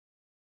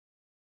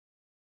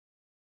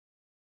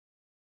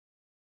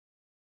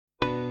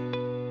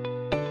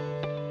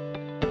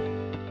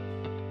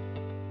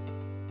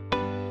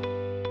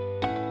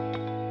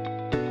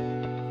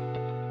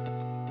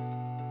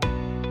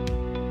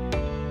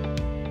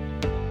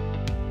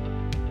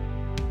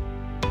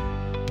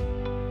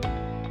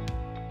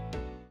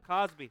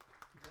Cosby.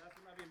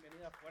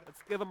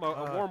 Let's give him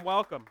a warm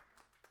welcome.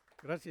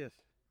 Gracias.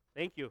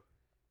 Thank you.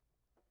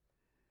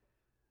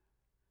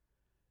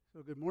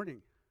 So good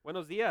morning.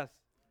 Buenos días.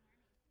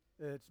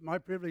 It's my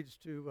privilege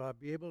to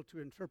be able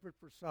to interpret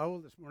for Saul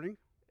this morning.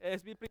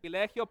 Es mi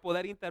privilegio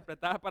poder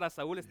interpretar para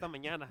Saúl esta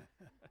mañana.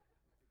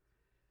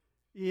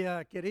 Y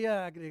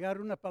quería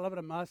agregar una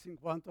palabra más en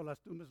cuanto a las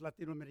tumbas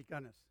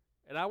latinoamericanas.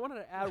 And I wanted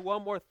to add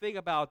one more thing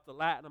about the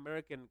Latin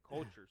American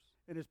cultures.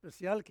 En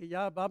especial que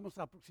ya vamos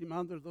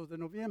aproximando el 2 de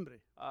noviembre.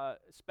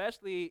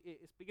 Especially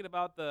speaking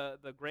about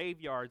the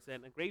graveyards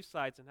and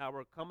gravesites and how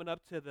we're coming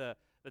up to the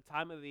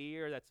time of the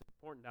year that's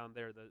important down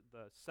there,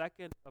 the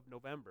 2nd of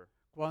November.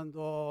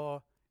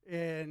 Cuando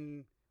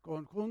en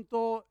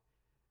conjunto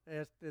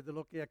de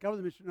lo que acabo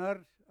de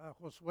mencionar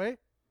Josué,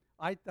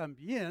 hay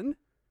también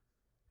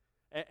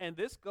And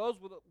this goes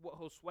with what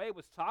Josué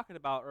was talking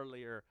about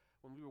earlier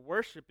when we were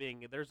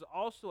worshiping. There's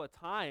also a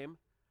time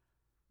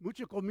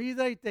mucha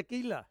comida y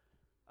tequila.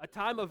 A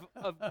time of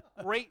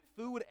great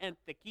food and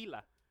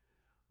tequila.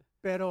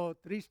 Pero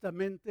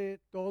tristemente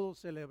todos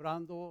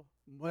celebrando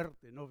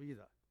muerte, no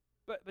vida.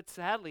 But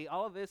sadly,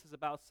 all of this is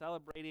about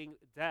celebrating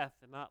death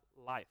and not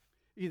life.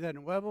 Y de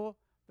nuevo,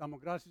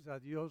 damos gracias a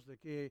Dios de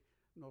que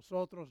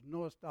nosotros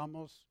no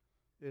estamos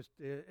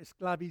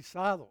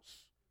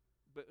esclavizados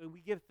But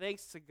we give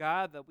thanks to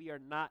God that we are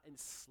not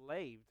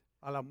enslaved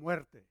a la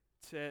muerte,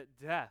 to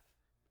death.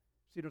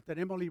 sino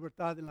tenemos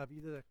libertad en la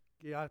vida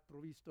que ha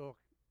provisto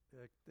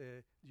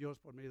Dios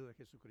por medio de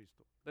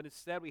Jesucristo. But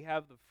instead we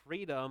have the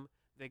freedom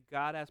that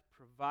God has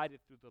provided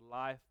through the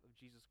life of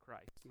Jesus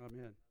Christ.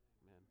 Amen.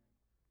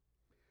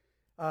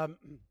 Amen.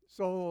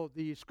 So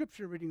the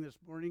scripture reading this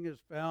morning is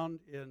found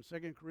in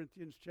 2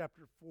 Corinthians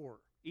chapter 4.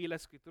 Y la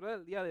escritura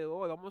del día de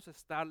hoy vamos a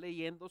estar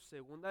leyendo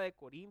 2 de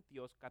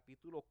Corintios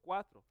capítulo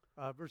 4,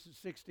 Verses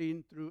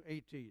 16 through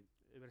 18.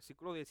 el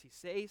versículo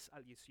 16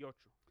 al 18.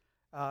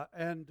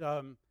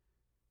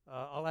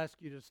 I'll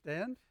ask you to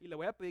stand Y le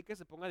voy a pedir que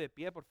se ponga de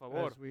pie, por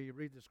favor, as we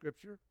read the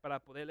scripture. para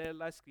poder leer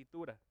la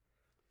escritura.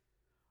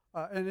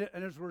 And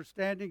as we're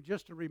standing,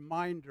 just a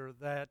reminder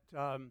that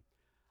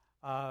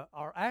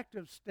our act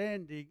of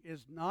standing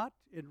is not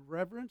in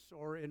reverence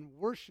or in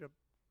worship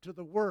to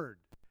the Word.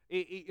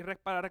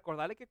 Para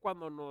recordarle que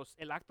cuando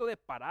el acto de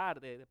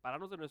parar, de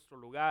pararnos de nuestro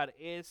lugar,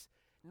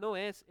 no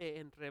es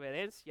en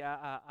reverencia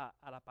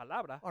a la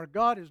palabra, Our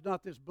God is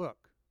not this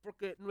book.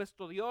 porque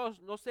nuestro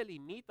Dios no se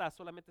limita a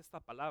solamente esta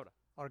palabra.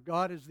 Our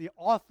God is the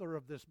author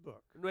of this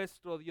book.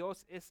 Nuestro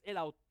Dios es el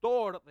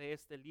autor de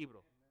este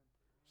libro.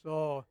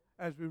 So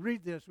as we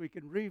read this, we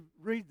can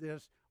read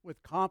this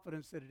with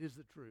confidence that it is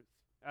the truth.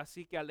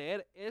 Así que al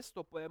leer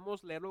esto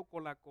podemos leerlo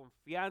con la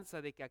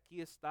confianza de que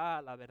aquí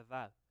está la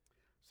verdad.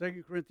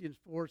 2 Corinthians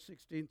 4,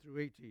 16 through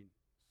 18.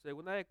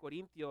 Segunda de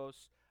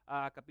Corintios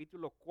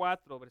capítulo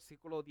 4,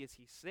 versículo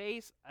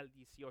 16 al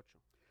 18.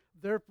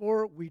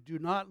 Therefore we do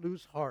not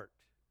lose heart.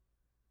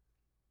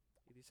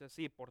 Y dice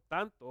así, por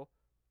tanto,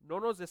 no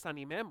nos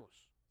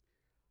desanimemos.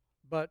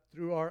 But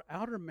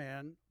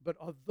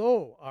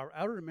although our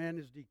outer man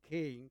is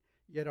decaying,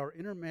 yet our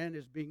inner man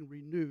is being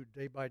renewed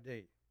day by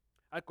day.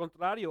 Al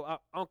contrario,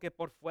 aunque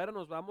por fuera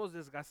nos vamos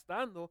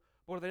desgastando,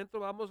 por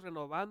dentro vamos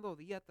renovando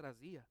día tras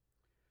día.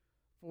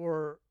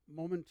 For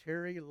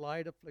momentary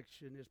light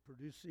affliction is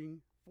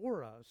producing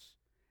for us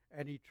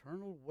an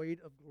eternal weight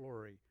of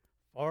glory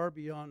far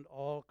beyond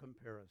all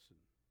comparison.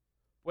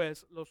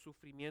 Pues los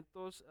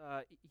sufrimientos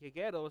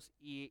llegueros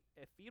y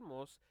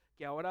efímeros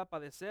que ahora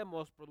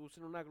padecemos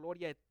producen una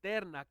gloria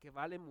eterna que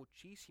vale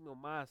muchísimo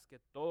más que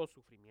todo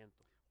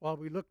sufrimiento. While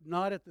we look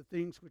not at the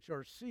things which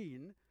are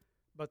seen,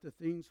 but the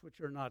things which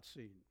are not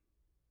seen.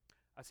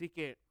 Así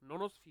que no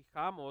nos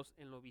fijamos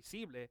en lo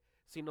visible,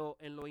 sino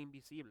en lo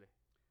invisible.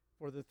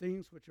 For the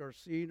things which are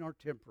seen are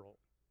temporal,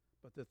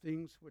 but the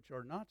things which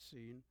are not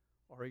seen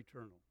are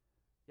eternal.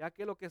 Ya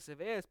que lo que se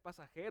ve es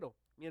pasajero,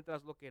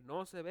 mientras lo que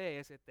no se ve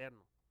es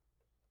eterno.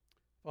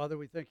 Father,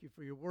 we thank you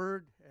for your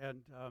word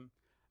and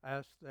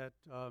ask that,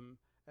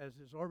 as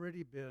has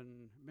already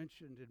been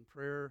mentioned in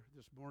prayer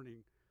this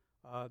morning,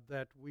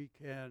 that we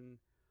can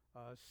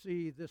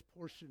see this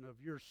portion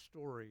of your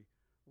story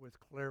with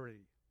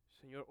clarity.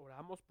 Señor,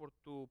 oramos por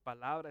tu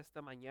palabra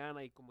esta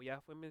mañana y como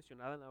ya fue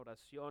mencionada en la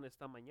oración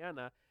esta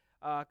mañana,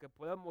 que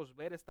podamos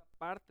ver esta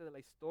parte de la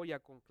historia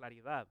con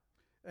claridad.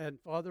 And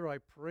Father, I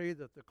pray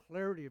that the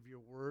clarity of your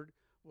word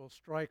will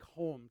strike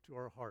home to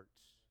our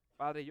hearts.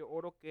 Padre, yo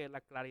oro que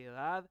la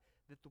claridad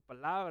de tu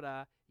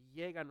palabra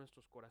llegue a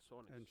nuestros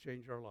corazones And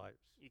change our lives.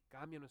 y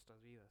cambie nuestras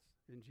vidas.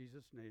 In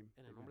Jesus' name.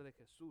 En el Amen. nombre de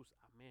Jesús,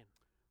 amén.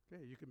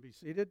 Okay, you can be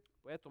seated.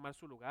 Puede tomar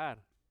su lugar.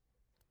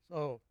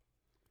 So,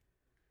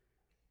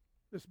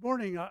 this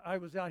morning I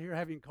was out here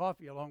having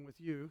coffee along with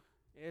you,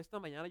 Esta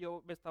mañana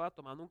yo me estaba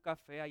tomando un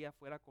café allá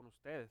afuera con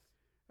ustedes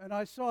and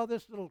I saw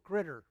this little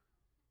critter.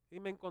 y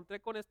me encontré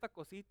con esta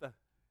cosita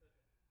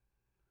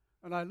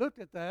And I looked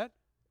at that,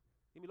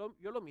 y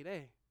yo lo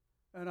miré.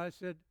 and I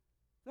said,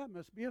 that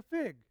must be a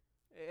fig.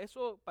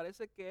 Eso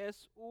parece que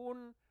es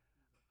un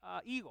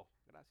higo.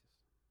 Gracias.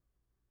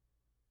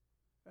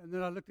 And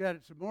then I looked at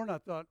it some more, and I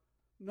thought,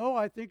 No,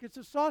 I think it's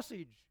a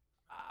sausage.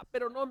 Ah,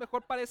 pero no,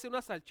 mejor parece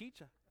una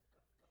salchicha.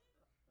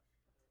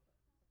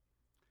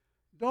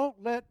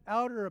 Don't let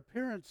outer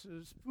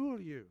appearances fool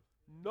you.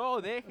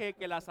 No deje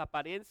que las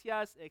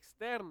apariencias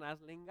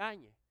externas le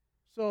engañen.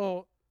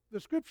 So the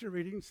scripture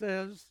reading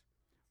says,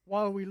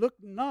 while we look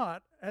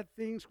not at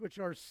things which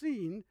are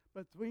seen,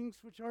 but things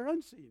which are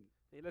unseen.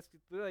 Y la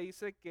escritura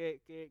dice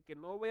que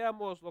no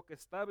veamos lo que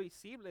está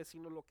visible,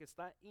 sino lo que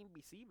está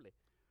invisible.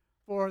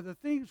 For the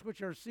things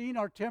which are seen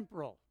are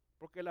temporal.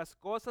 Porque las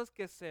cosas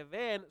que se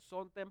ven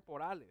son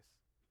temporales.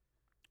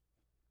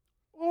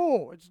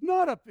 Oh, it's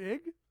not a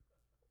pig.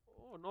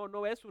 Oh, no,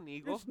 no es un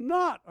higo. It's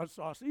not a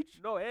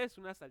sausage. No es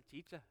una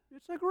salchicha.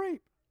 It's a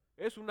grape.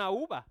 Es una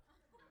uva.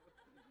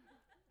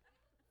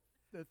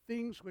 The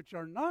things which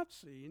are not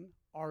seen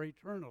are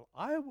eternal.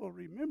 I will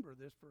remember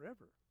this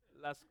forever.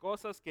 Las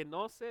cosas que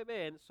no se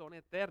ven son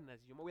eternas.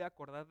 Yo me voy a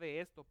acordar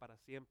de esto para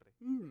siempre.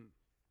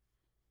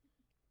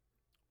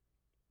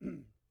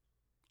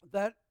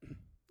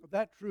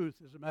 That truth,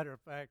 as a matter of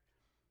fact,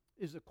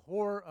 is the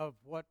core of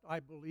what I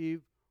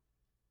believe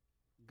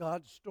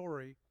God's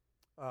story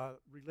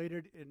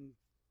related in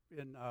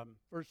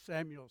 1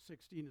 Samuel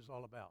 16 is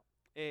all about.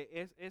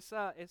 Esto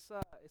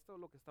es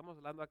lo que estamos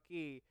hablando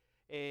aquí.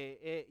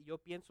 Yo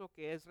pienso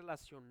que es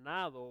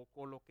relacionado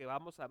con lo que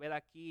vamos a ver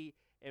aquí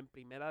en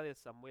Primera de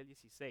Samuel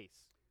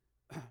 16.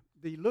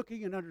 The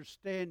looking and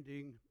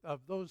understanding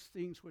of those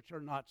things which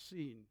are not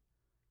seen.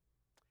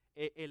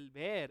 El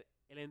ver,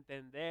 el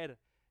entender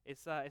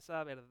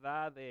esa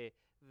verdad de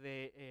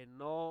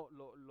no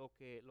lo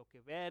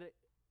que ver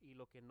y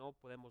lo que no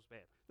podemos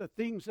ver. The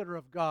things that are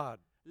of God.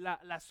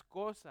 Las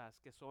cosas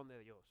que son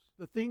de Dios.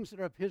 The things that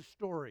are of His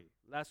story.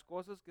 Las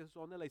cosas que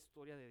son de la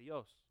historia de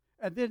Dios.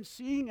 And then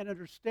seeing and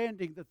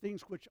understanding the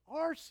things which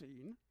are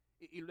seen.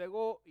 Y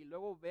luego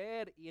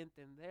ver y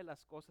entender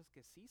las cosas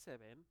que sí se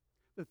ven.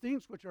 The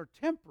things which are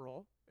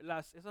temporal.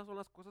 Esas son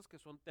las cosas que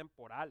son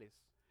temporales.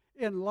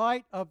 In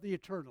light of the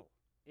eternal.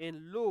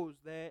 En luz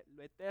de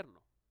lo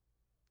eterno.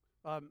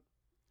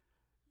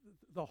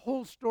 The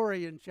whole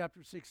story in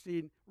chapter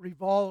 16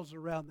 revolves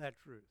around that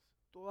truth.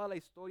 Toda la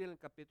historia en el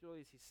capítulo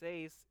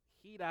 16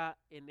 gira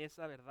en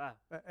esa verdad.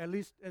 At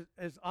least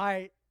as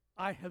I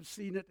have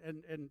seen it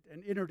and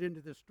entered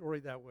into this story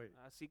that way.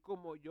 Así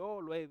como yo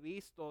lo he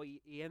visto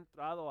y he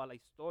entrado a la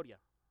historia.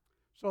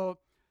 So,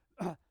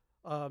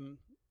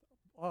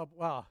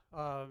 wow.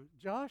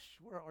 Josh,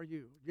 where are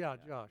you? Yeah,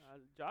 Josh.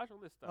 Josh,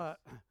 ¿dónde estás?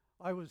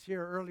 I was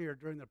here earlier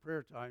during the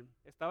prayer time.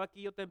 Estaba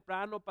aquí yo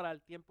temprano para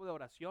el tiempo de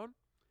oración.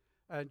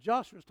 And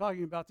Josh was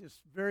talking about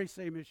this very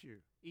same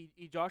issue.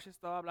 Y Josh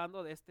estaba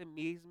hablando de este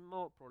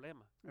mismo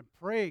problema. And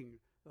praying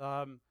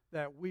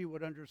that we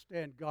would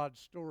understand God's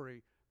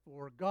story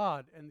for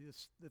God and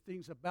the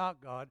things about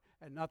God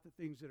and not the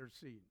things that are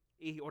seen.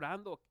 Y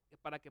orando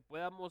para que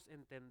podamos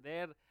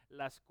entender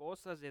las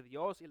cosas de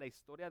Dios y la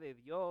historia de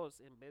Dios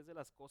en vez de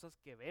las cosas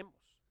que vemos.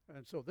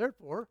 And so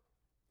therefore,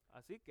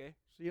 así que,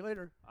 see you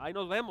later. Ahí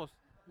nos vemos.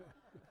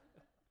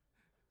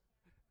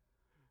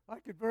 I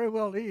could very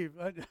well leave.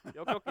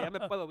 Yo creo que ya me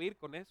puedo ir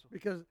con eso.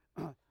 Because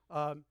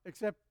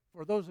except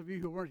for those of you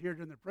who weren't here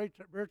during the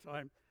prayer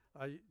time,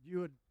 you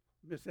would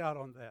miss out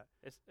on that.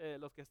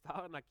 Los que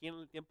estaban aquí en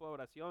el tiempo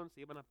de oración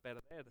se iban a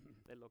perder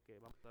de lo que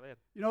vamos a ver.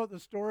 You know, the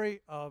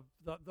story of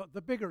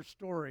the bigger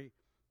story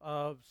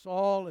of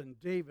Saul and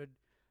David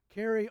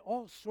carry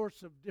all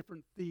sorts of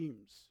different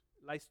themes.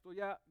 La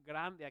historia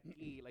grande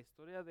aquí, la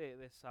historia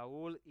de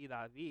Saúl y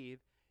David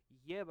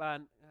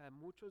llevan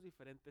muchos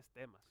diferentes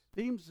temas.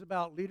 Themes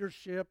about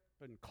leadership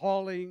and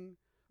calling.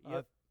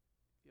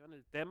 Llevan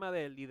el tema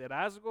del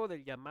liderazgo,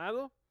 del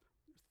llamado.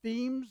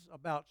 Themes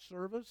about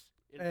service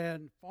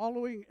and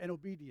following and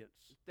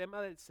obedience. El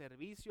tema del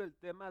servicio, el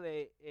tema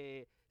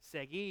de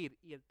seguir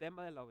y el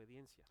tema de la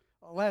obediencia.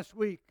 Last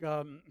week,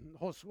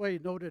 Josue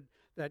noted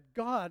that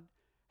God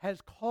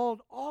has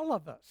called all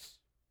of us.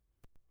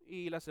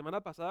 Y la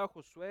semana pasada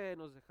Josué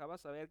nos dejaba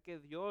saber que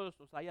Dios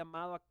nos ha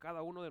llamado a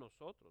cada uno de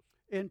nosotros.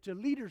 Into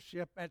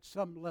leadership at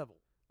some level.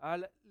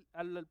 Al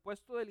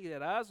puesto de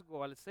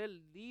liderazgo, al ser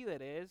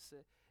líderes,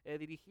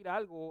 dirigir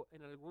algo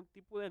en algún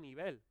tipo de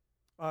nivel.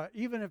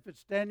 Even if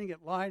it's standing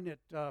at line at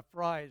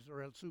Fry's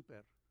or El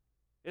Super.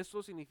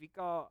 Eso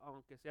significa,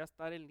 aunque sea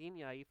estar en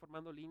línea, ahí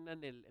formando línea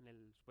en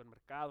el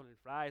supermercado, en el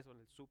Fry's o en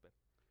el super.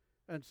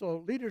 And so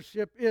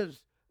leadership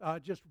is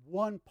just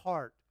one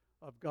part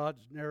of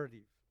God's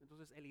narrative.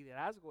 Entonces el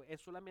liderazgo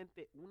es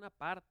solamente una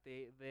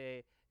parte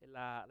de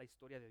la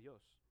historia de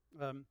Dios.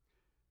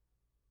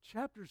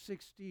 Chapter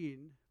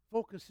 16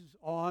 focuses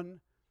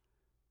on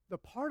the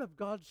part of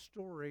God's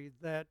story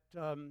that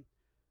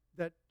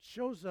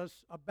shows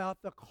us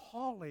about the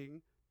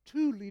calling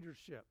to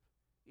leadership.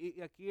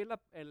 Y aquí en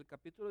el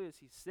capítulo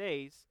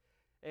 16,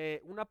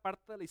 una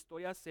parte de la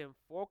historia se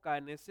enfoca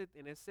en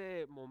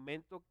ese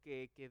momento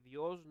que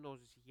Dios nos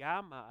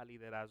llama al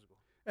liderazgo.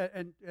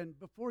 And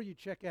before you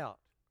check out,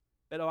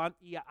 pero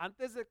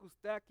antes de que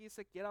usted aquí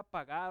se quiera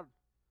apagar,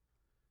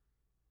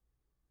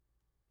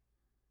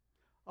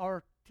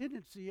 our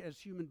tendency as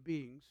human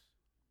beings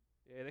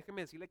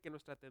Déjeme decirle que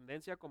nuestra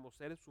tendencia como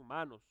seres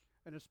humanos,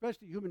 and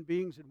especially human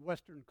beings in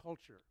Western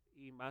culture,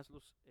 y más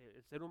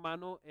el ser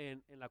humano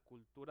en la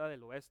cultura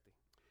del oeste,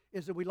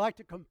 is that we like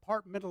to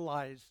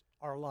compartmentalize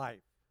our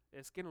life.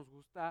 es que nos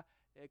gusta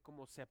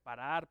como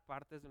separar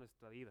partes de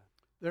nuestra vida.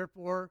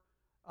 Therefore,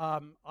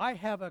 I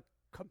have a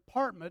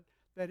compartment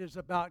that is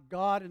about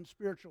God and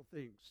spiritual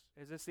things.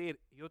 Es decir,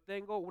 yo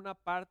tengo una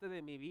parte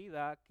de mi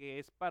vida que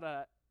es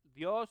para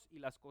Dios y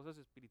las cosas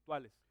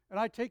espirituales. And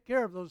I take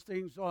care of those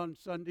things on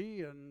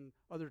Sunday and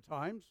other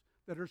times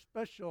that are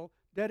special,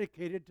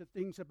 dedicated to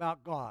things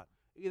about God.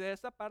 Y de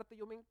esa parte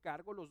yo me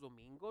encargo los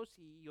domingos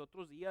y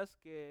otros días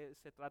que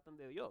se tratan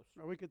de Dios.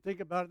 Or we could think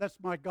about it, that's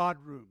my God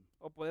room.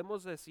 O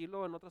podemos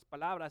decirlo en otras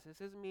palabras,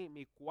 ese es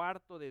mi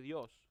cuarto de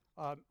Dios.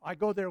 I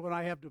go there when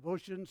I have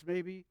devotions,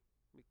 maybe.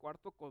 Mi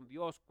cuarto con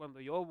Dios, cuando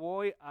yo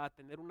voy a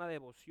tener una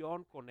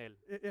devoción con Él.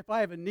 If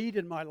I have a need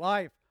in my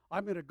life,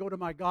 I'm going to go to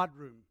my God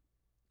room.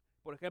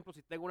 Por ejemplo,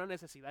 si tengo una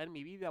necesidad en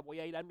mi vida, voy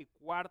a ir a mi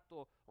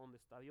cuarto donde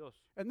está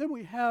Dios. And then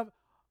we have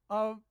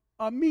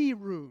a me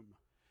room,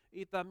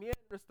 Y también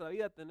en nuestra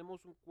vida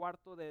tenemos un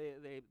cuarto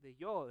de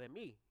yo, de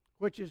mí,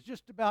 which is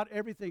just about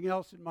everything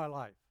else in my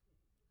life.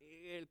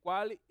 el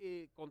cual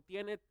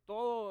contiene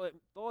todo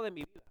de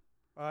mi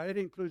vida. It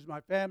includes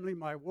my family,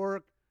 my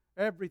work,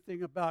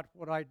 everything about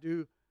what I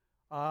do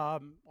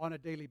on a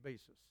daily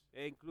basis.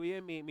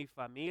 Incluye mi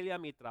familia,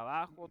 mi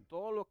trabajo,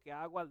 todo lo que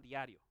hago al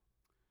diario.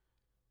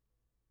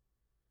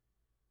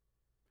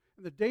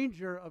 And the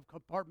danger of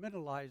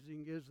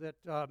compartmentalizing is that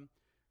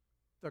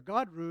the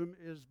God room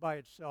is by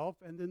itself,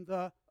 and then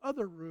the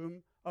other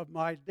room of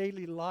my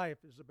daily life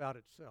is about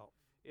itself.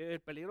 El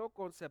peligro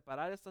con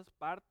separar estas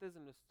partes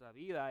de nuestra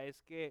vida es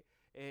que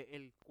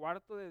el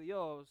cuarto de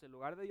Dios, el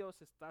lugar de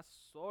Dios está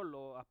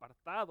solo,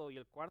 apartado, y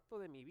el cuarto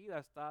de mi vida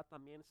está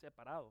también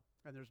separado.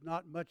 And there's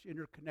not much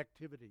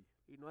interconnectivity,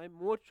 Y no hay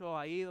mucho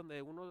ahí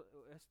donde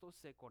esto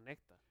se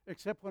conecta,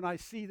 except when I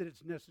see that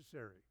it's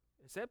necessary.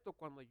 excepto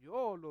cuando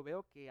yo lo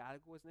veo que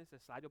algo es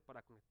necesario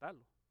para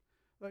conectarlo.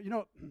 You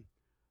know,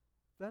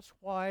 that's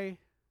why,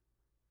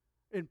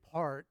 in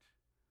part,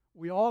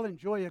 we all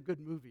enjoy a good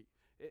movie.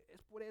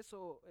 Es por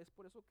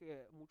eso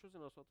que muchos de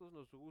nosotros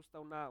nos gusta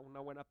una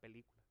buena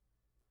película.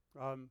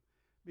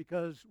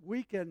 Because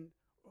we can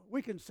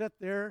sit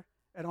there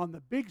and on the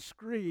big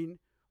screen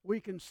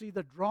we can see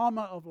the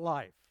drama of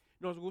life.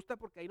 Nos gusta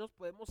porque ahí nos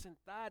podemos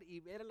sentar y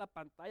ver en la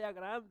pantalla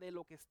grande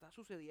lo que está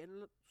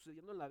sucediendo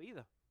en la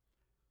vida.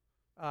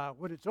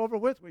 When it's over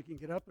with, we can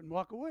get up and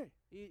walk away.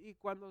 Y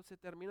cuando se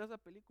termina esa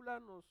película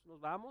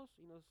nos vamos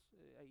y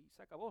ahí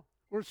se acabó.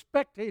 We're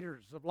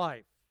spectators of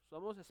life,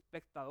 Somos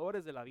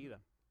espectadores de la vida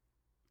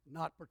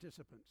not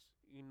participants.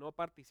 y no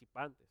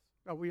participantes.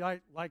 We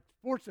like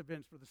sports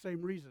events for the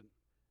same reason.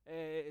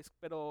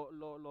 Pero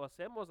lo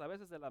hacemos a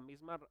veces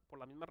por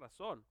la misma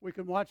razón. We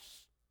can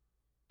watch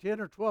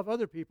 10 or 12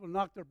 other people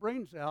knock their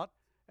brains out,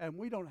 and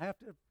we don't have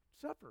to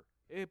suffer.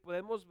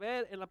 Podemos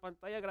ver en la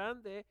pantalla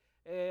grande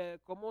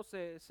cómo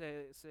se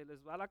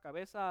les va la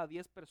cabeza a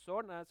 10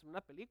 personas en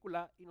una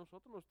película y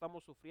nosotros no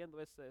estamos sufriendo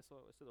ese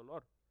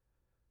dolor.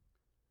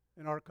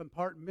 In our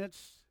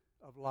compartments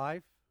of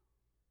life,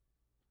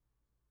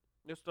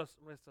 Nuestras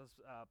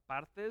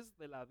partes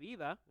de la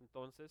vida,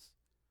 entonces,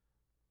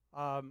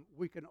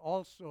 we can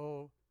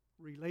also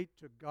relate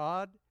to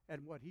God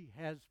and what He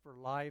has for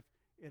life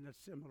in a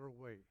similar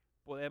way.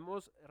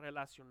 podemos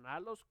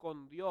relacionarlos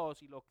con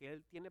Dios y lo que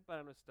Él tiene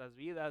para nuestras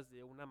vidas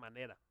de una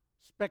manera.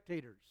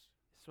 Spectators.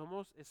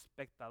 Somos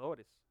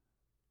espectadores.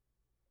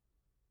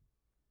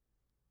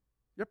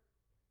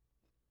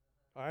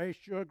 I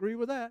sure agree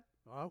with that.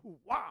 Oh,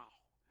 wow.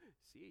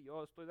 Sí,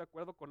 yo estoy de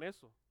acuerdo con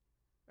eso.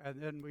 And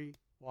then we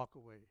walk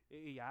away.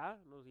 Y ya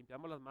nos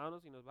limpiamos las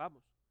manos y nos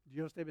vamos.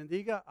 Dios te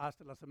bendiga.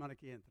 Hasta la semana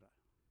que entra.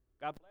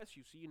 God bless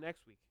you. See you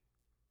next week.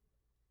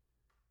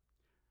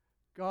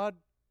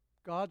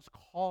 God's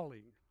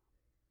calling,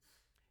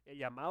 El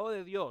llamado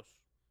de Dios,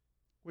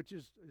 which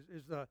is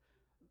the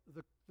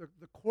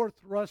core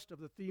thrust of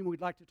the theme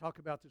we'd like to talk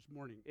about this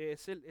morning.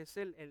 es el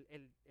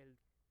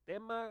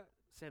tema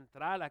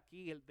central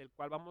aquí, del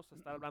cual vamos a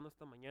estar hablando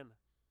esta mañana.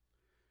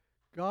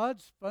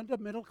 God's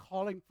fundamental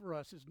calling for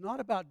us is not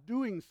about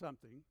doing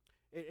something.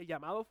 El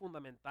llamado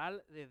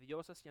fundamental de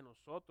Dios hacia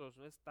nosotros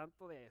no es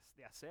tanto de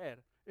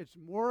hacer, It's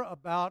more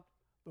about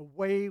the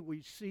way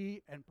we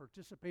see and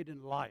participate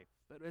in life.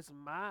 pero es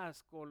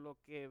más con lo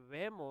que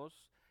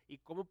vemos y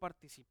cómo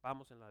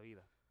participamos en la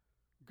vida.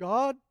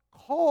 God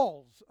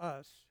calls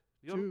us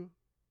Dios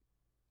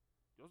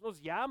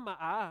nos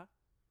llama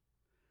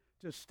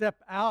to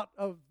step out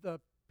of the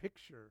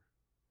picture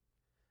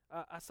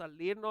a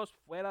salirnos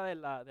fuera de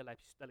la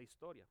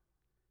historia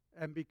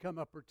and become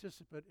a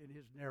participant in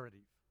His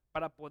narrative.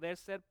 para poder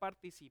ser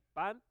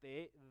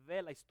participante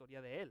de la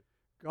historia de Él.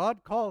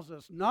 God calls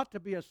us not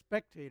to be a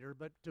spectator,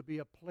 but to be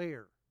a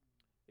player.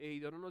 Y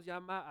Dios no nos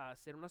llama a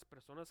ser unas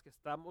personas que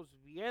estamos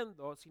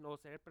viendo, sino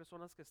ser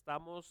personas que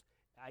estamos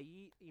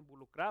ahí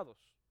involucrados.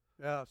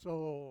 Yeah,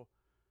 so,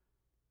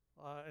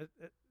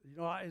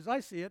 as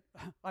I see it,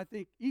 I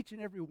think each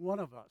and every one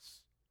of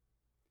us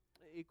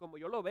Y como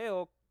yo lo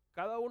veo,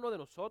 cada uno de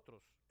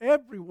nosotros,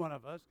 every one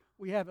of us,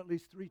 we have at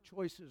least three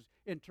choices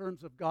in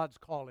terms of God's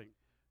calling.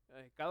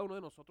 cada uno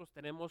de nosotros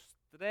tenemos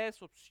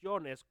tres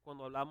opciones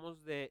cuando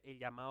hablamos del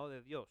llamado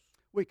de Dios.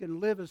 We can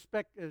live as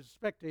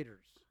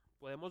spectators.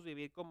 Podemos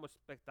vivir como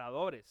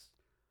espectadores,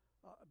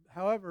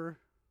 However,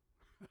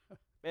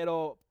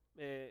 pero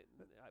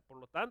por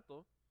lo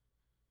tanto,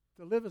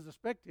 to live as a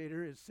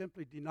spectator is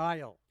simply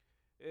denial.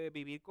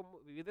 vivir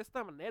de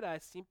esta manera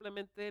es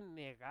simplemente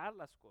negar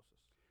las cosas,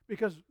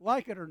 Because,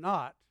 like it or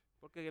not,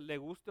 porque le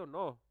guste o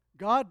no.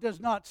 God does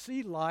not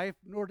see life,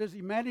 nor does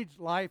He manage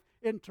life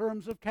in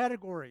terms of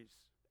categories.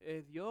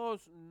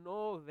 Dios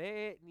no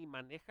ve ni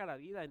maneja la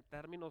vida en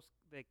términos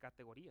de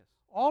categorías.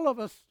 All of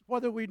us,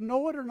 whether we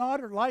know it or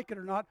not, or like it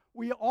or not,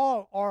 we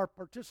all are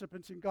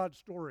participants in God's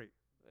story.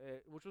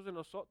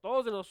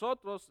 Todos de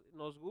nosotros,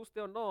 nos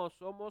guste o no,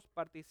 somos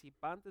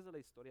participantes de la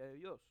historia de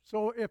Dios.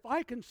 So if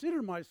I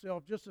consider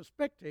myself just a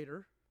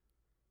spectator,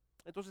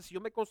 Entonces, si yo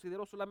me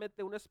considero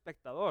solamente un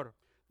espectador,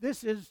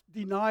 this is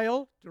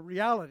denial to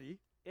reality,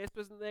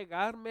 esto es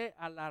negarme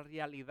a la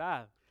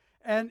realidad.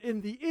 and in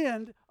the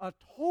end, a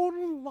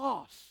total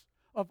loss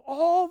of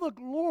all the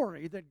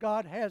glory that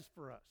God has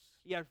for us.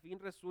 Y al fin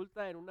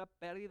resulta en una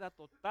pérdida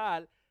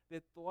total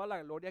de toda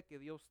la gloria que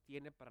Dios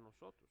tiene para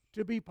nosotros.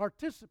 To be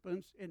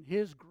participants in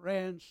His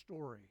grand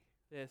story.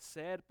 De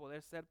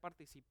poder ser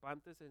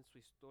participantes en su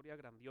historia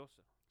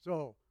grandiosa.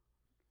 So,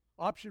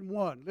 option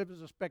one, live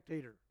as a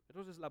spectator.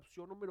 Entonces, la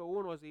opción número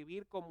uno es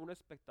vivir como un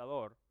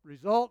espectador.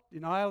 Result,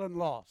 denial and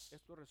loss.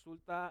 Esto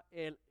resulta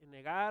en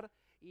negar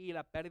y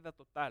la pérdida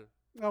total.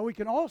 Now, we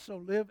can also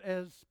live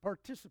as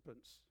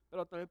participants,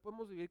 Pero también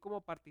podemos vivir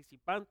como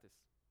participantes.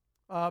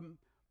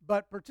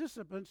 but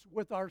participants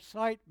with our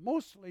sight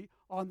mostly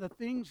on the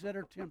things that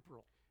are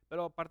temporal.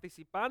 Pero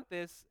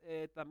participantes,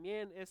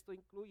 también esto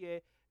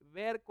incluye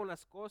ver con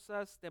las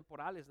cosas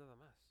temporales nada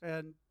más.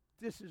 And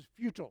this is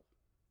futile.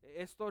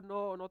 Esto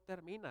no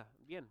termina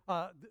bien.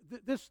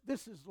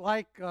 This is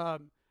like,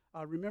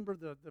 remember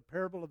the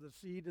parable of the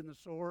seed and the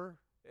sower?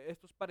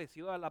 Esto es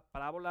parecido a la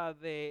parábola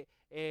de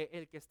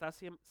el que está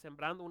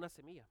sembrando una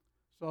semilla.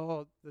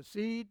 So the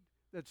seed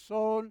that's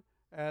sown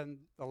and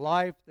the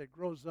life that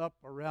grows up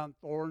around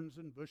thorns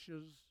and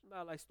bushes.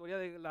 La historia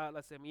de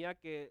la semilla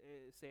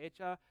que se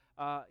echa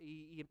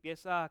y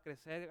empieza a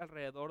crecer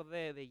alrededor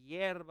de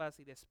hierbas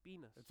y de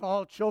espinas. It's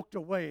all choked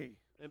away.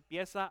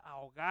 Empieza a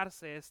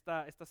ahogarse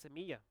esta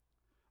semilla.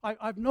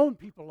 I've known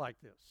people like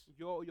this.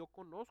 Yo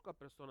conozco a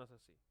personas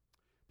así.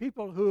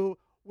 People who,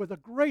 with a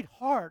great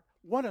heart,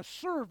 want to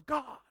serve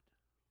God.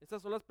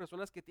 Estas son las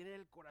personas que tienen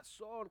el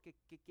corazón,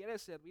 que quieren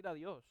servir a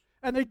Dios.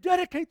 And they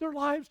dedicate their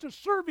lives to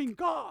serving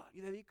God.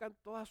 Y dedican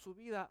toda su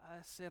vida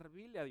a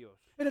servirle a Dios.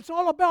 And it's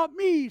all about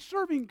me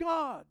serving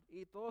God.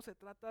 Y todo se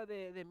trata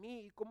de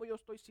mí y cómo yo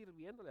estoy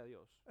sirviéndole a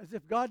Dios. As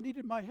if God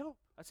needed my help.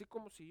 Así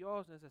como si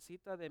Dios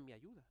necesita de mi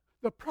ayuda.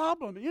 The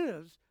problem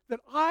is that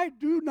I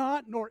do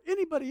not, nor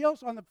anybody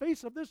else on the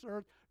face of this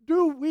earth,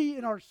 do we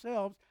in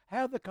ourselves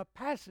have the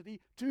capacity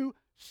to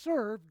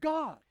serve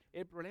God.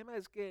 El problema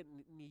es que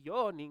ni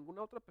yo,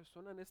 ninguna otra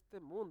persona en este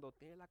mundo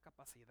tiene la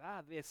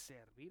capacidad de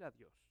servir a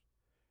Dios.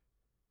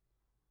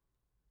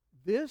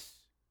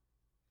 This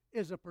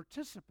is a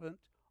participant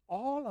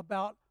all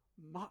about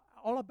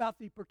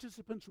the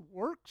participant's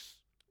works.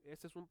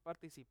 Este es un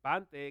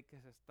participante que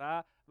se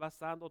está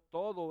basando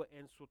todo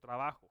en su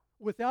trabajo.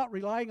 Without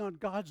relying on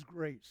God's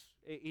grace.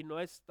 Y no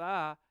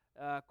está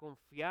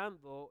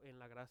confiando en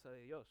la gracia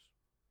de Dios.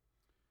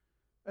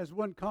 As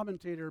one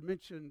commentator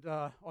mentioned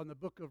on the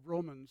book of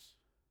Romans,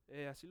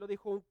 Así lo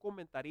dijo un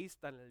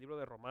comentarista en el libro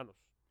de Romanos.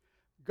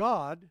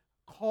 God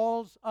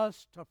calls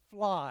us to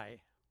fly.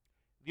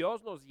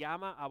 Dios nos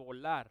llama a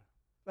volar.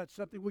 That's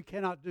something we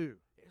cannot do.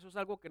 Eso es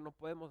algo que no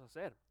podemos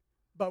hacer.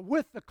 But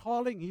with the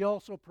calling, He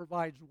also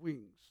provides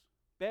wings.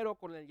 Pero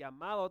con el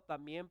llamado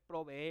también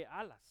provee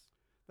alas.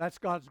 That's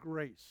God's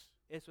grace.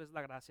 Eso es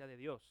la gracia de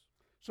Dios.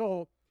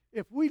 So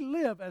if we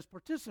live as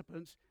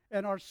participants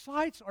and our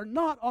sights are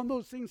not on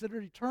those things that are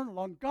eternal,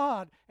 on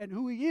God and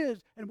who He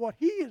is and what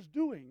He is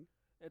doing,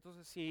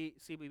 Entonces,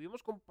 si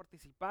vivimos como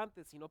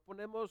participantes, si no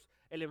ponemos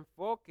el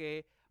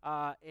enfoque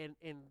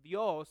en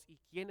Dios y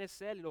quién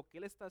es Él y lo que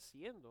Él está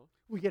haciendo,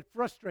 we get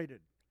frustrated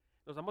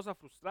nos vamos a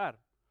frustrar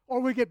or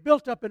we get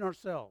built up in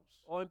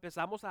ourselves. o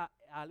empezamos a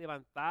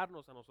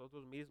levantarnos a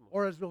nosotros mismos.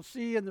 Or as we'll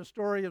see in the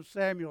story of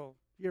Samuel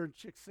here in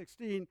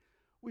 16,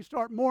 we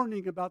start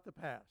mourning about the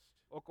past.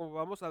 O como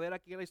vamos a ver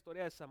aquí en la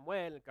historia de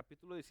Samuel, en el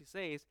capítulo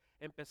 16,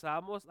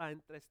 empezamos a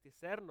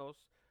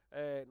entristecernos,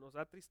 nos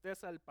da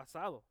tristeza el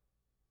pasado.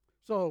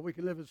 So we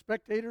can live as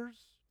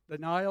spectators,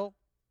 denial,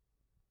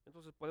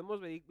 Entonces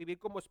podemos vivir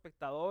como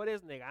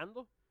espectadores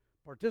negando,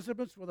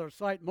 participants with our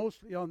sight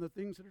mostly on the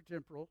things that are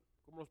temporal.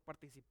 como los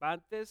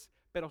participantes,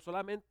 pero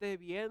solamente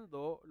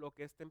viendo lo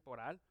que es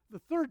temporal. The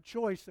third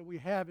choice that we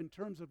have in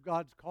terms of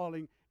God's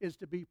calling is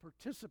to be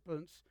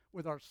participants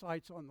with our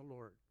sights on the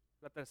Lord.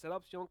 La tercera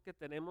opción que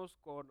tenemos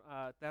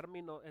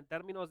en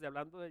términos de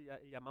hablando del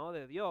llamado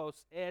de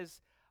Dios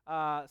es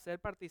a ser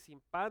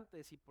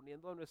participantes y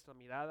poniendo nuestra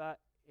mirada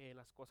en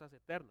las cosas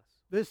eternas.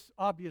 This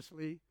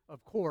obviously,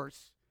 of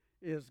course,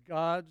 is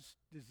God's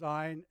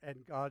design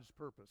and God's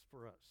purpose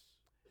for us.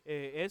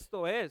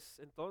 Esto es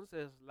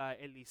entonces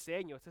el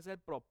diseño, este es el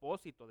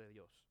propósito de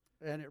Dios.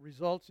 And it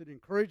results in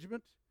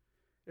encouragement.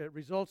 It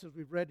results, as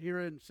we've read here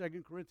in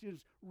 2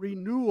 Corinthians,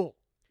 renewal.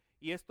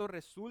 Y esto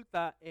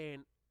resulta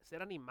en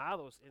ser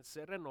animados, en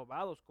ser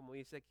renovados, como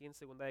dice aquí en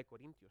 2 de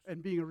Corintios.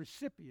 And being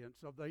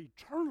recipients of the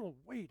eternal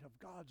weight of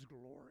God's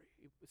glory.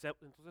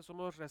 Entonces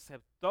somos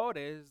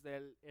receptores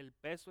del el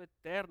peso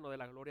eterno de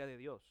la gloria de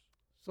Dios.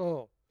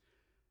 So,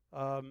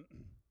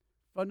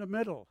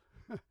 fundamental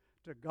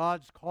to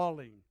God's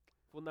calling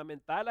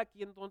Fundamental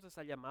aquí entonces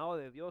al llamado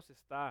de Dios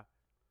está,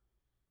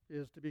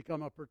 is to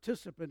become a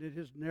participant in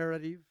His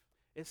narrative,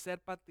 es ser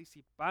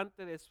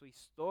participante de su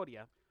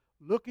historia,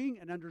 looking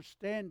and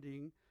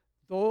understanding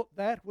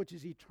that which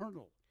is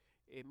eternal,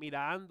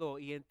 mirando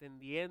y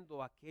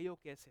entendiendo aquello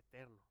que es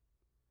eterno.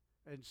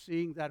 and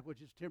seeing that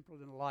which is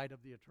temporal in the light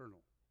of the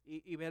eternal.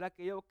 Y ver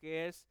aquello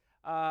que es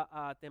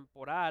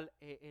temporal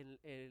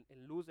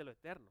en luz de lo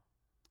eterno.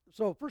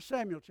 So, 1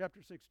 Samuel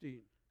chapter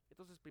 16.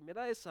 Entonces,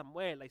 primera de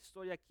Samuel, la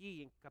historia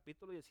aquí en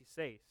capítulo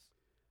 16.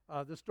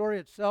 The story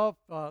itself,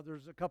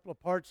 there's a couple of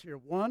parts here.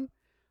 One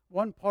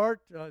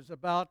part is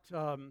about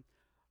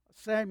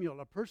Samuel,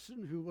 a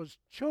person who was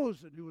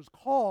chosen, who was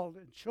called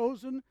and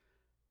chosen.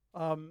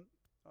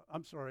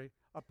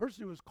 A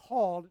person who was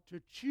called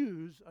to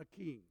choose a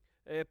king.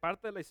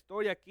 Parte de la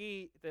historia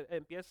aquí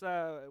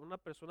empieza una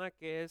persona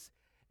que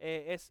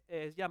es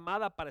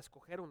llamada para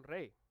escoger un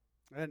rey.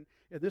 And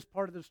in this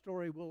part of the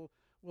story, we'll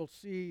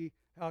see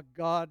how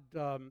God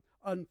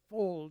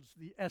unfolds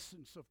the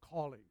essence of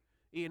calling.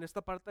 Y en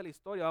esta parte de la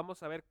historia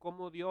vamos a ver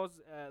cómo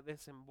Dios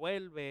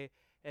desenvuelve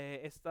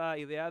esta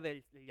idea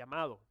del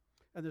llamado.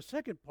 And the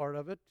second part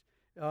of it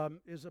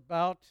is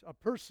about a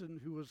person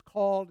who was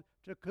called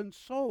to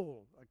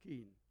console a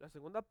king. La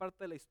segunda parte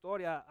de la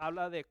historia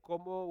habla de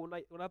cómo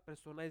una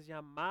persona es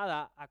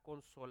llamada a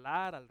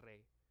consolar al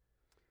rey.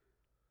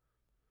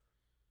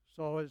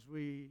 So as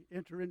we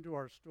enter into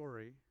our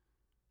story,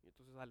 Y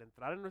entonces al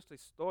entrar en nuestra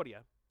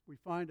historia, we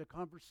find a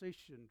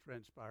conversation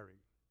transpiring.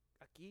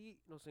 aquí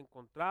nos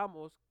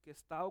encontramos que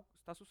está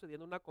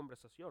sucediendo una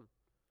conversación.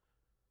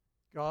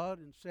 God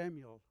and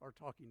Samuel are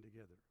talking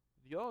together.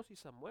 Dios y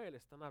Samuel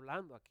están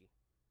hablando aquí.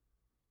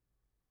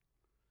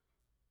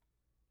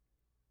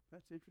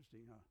 That's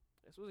interesting, huh?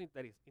 Eso es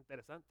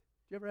interesante.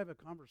 Do you ever have a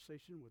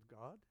conversation with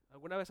God?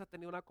 ¿Alguna vez has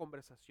tenido una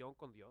conversación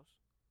con Dios?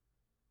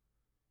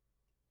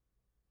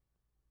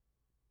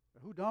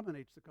 Who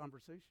dominates the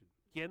conversation?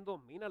 ¿Quién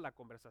domina la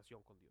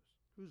conversación con Dios?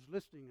 Who's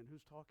listening and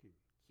who's talking?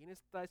 ¿Quién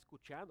está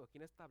escuchando?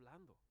 ¿Quién está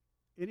hablando?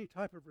 Any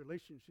type of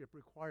relationship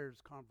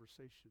requires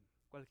conversation.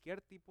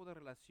 Cualquier tipo de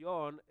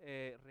relación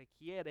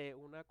requiere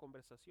una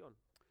conversación.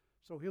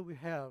 So here we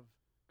have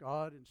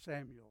God and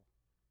Samuel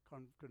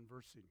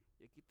conversing.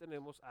 Y aquí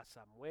tenemos a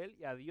Samuel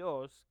y a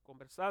Dios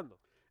conversando.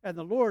 And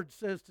the Lord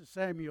says to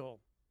Samuel,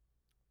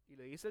 Y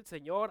le dice el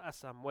Señor a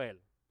Samuel,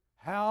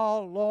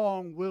 how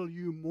long will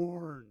you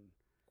mourn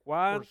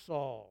for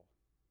Saul?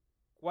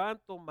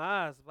 ¿Cuánto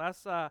más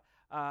vas a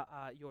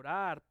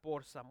llorar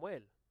por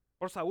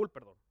Saúl,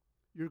 perdón?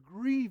 You're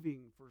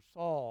grieving for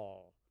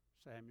Saul,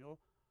 Samuel.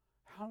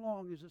 How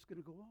long is this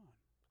going to go on?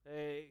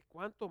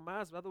 ¿Cuánto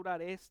más va a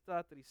durar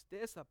esta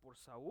tristeza por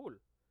Saúl?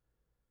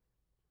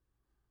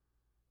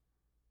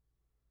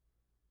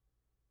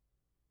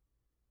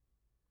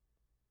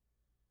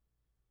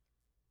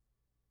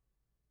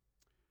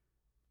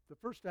 The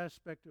first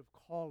aspect of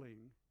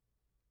calling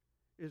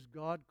is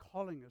God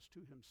calling us to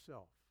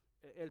Himself.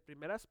 El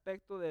primer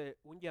aspecto de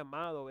un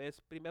llamado es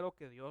primero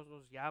que Dios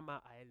nos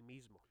llama a Él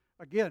mismo.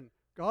 Again,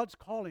 God's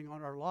calling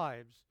on our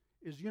lives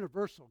is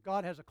universal.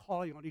 God has a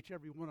calling on each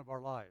every one of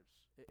our lives.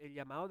 El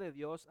llamado de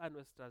Dios a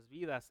nuestras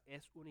vidas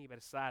es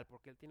universal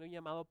porque Él tiene un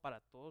llamado para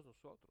todos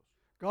nosotros.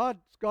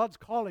 God's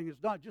calling is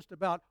not just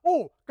about,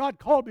 oh, God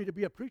called me to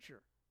be a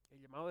preacher. El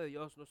llamado de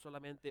Dios no es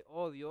solamente,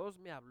 oh, Dios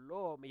me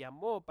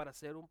llamó para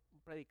ser un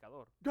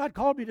predicador. God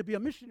called me to be a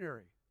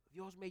missionary.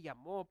 Dios me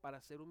llamó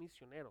para ser un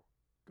misionero.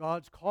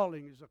 God's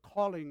calling is a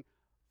calling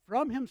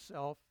from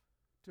Himself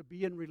to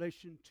be in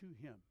relation to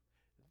Him.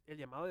 El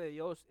llamado de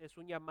Dios es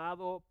un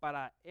llamado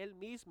para Él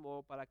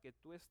mismo, para que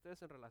tú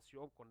estés en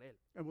relación con Él.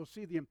 And we'll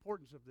see the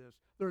importance of this.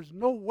 There's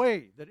no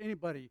way that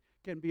anybody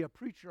can be a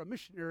preacher, a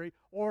missionary,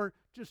 or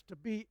just to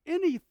be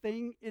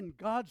anything in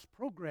God's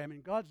program,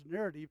 in God's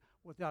narrative,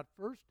 without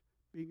first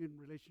being in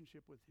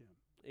relationship with Him.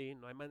 Y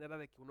no hay manera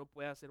de que uno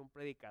pueda ser un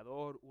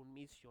predicador, un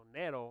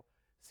misionero,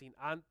 sin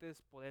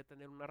antes poder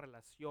tener una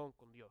relación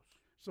con Dios.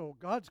 So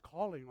God's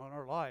calling on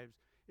our lives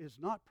is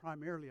not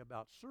primarily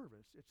about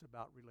service, it's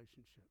about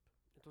relationship.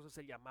 Entonces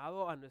el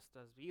llamado a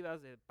nuestras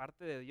vidas de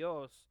parte de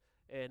Dios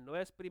no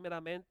es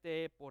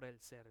primeramente por el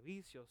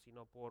servicio,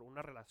 sino por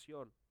una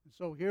relación. And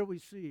so here we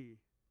see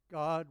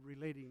God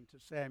relating to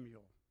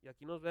Samuel Y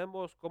aquí nos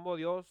vemos cómo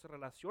Dios se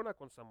relaciona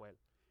con Samuel.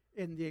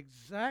 in the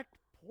exact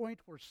point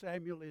where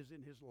Samuel is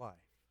in his life.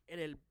 En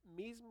el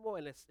mismo,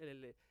 en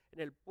en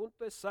el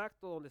punto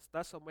exacto donde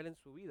está Samuel en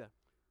su vida.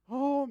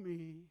 Oh,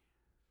 me.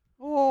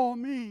 Oh,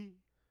 me.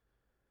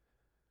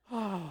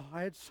 Ah,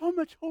 I had so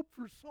much hope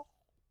for Saul.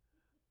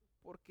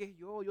 Porque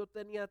yo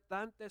tenía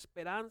tanta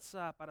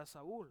esperanza para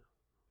Saúl.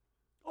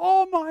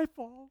 All my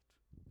fault.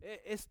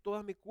 Es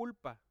toda mi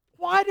culpa.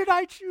 Why did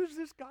I choose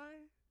this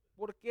guy?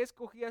 ¿Por qué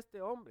escogí a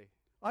este hombre?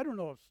 I don't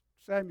know if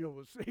Samuel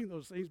was saying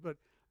those things, but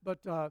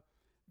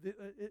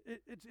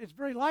it's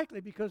very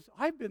likely because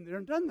I've been there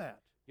and done that.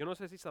 Yo no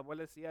sé si Samuel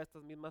decía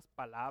estas mismas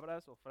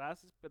palabras o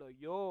frases, pero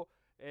yo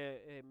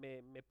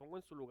me pongo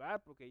en su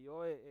lugar porque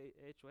yo he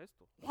hecho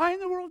esto. Why in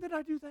the world did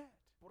I do that?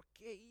 ¿Por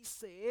qué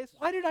hice eso?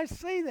 Why did I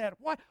say that?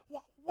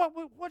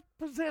 What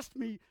possessed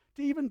me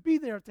to even be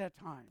there at that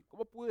time?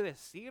 ¿Cómo pude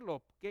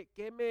decirlo?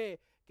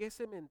 ¿Qué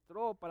se me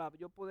entró para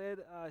yo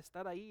poder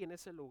estar ahí en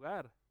ese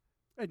lugar?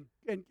 And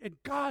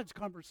God's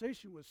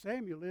conversation with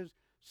Samuel is,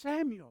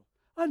 Samuel,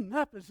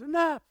 enough is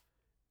enough.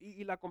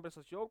 Y la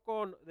conversación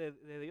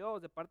de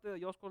Dios, de parte de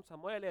Dios con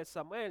Samuel es,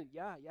 Samuel,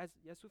 ya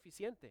es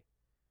suficiente.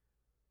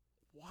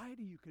 Why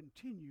do you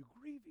continue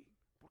grieving?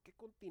 ¿Por qué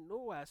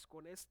continúas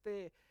con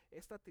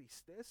esta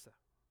tristeza?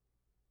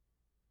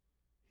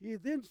 He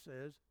then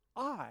says,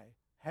 I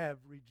have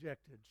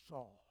rejected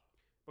Saul.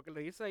 Porque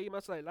le dice ahí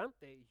más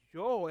adelante,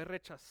 yo he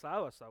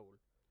rechazado a Saúl.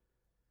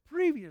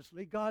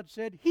 Previously, God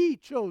said he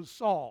chose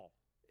Saul.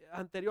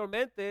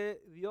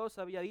 Anteriormente, Dios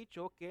había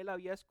dicho que él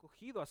había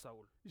escogido a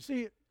Saúl. You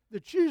see, the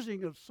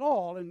choosing of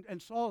Saul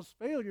and Saul's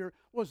failure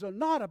was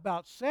not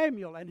about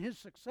Samuel and his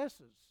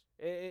successes.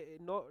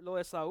 No, lo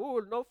de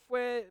Saúl no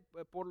fue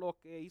por lo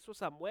que hizo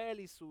Samuel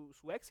y su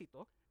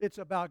éxito, It's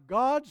about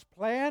God's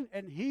plan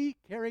and he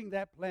carrying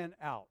that plan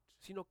out.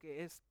 sino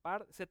que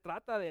se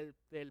trata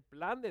del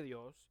plan de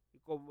Dios y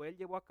cómo él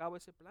llevó a cabo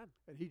ese plan.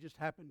 And he just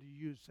happened to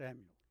use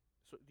Samuel.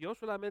 Dios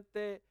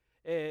solamente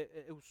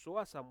usó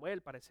a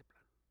Samuel para ese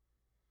plan.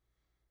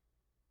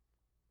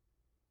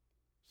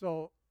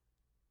 So,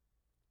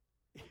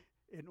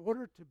 in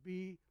order to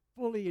be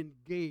fully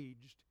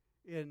engaged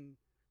in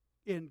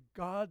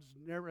God's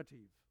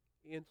narrative,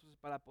 Y entonces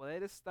para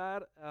poder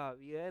estar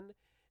bien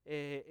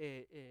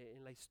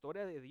en la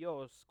historia de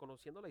Dios,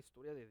 conociendo la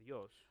historia de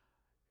Dios,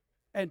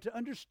 and to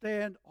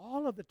understand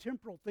all of the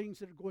temporal things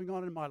that are going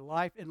on in my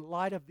life in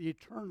light of the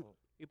eternal,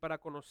 y para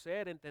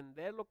conocer,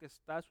 entender lo que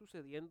está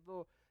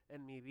sucediendo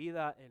en mi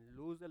vida en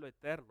luz de lo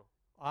eterno,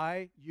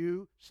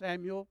 you,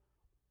 Samuel,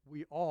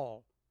 we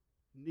all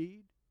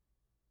need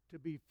to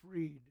be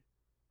freed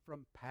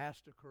from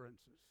past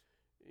occurrences.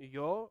 y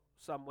yo,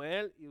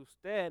 Samuel y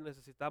usted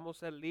necesitamos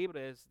ser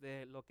libres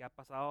de lo que ha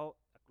pasado,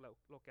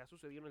 lo que ha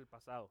sucedido en el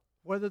pasado,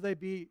 Whether they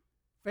be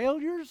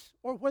failures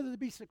or whether they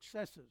be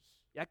successes.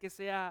 ya que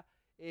sea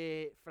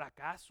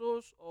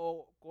fracasos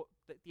o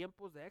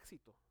tiempos de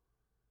éxito.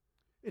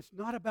 It's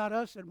not about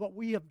us and what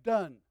we have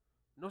done.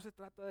 No se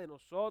trata de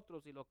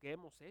nosotros y lo que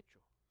hemos hecho.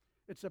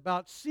 It's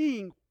about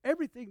seeing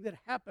everything that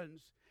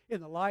happens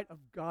in the light of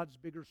God's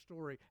bigger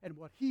story and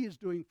what he is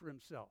doing for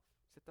himself.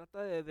 Se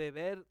trata de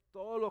ver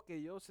todo lo que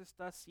Dios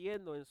está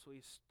haciendo en su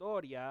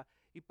historia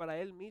y para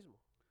Él mismo.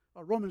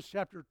 Romans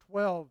chapter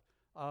 12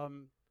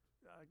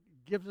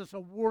 gives us a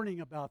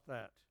warning about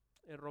that.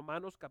 En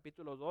Romanos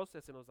capítulo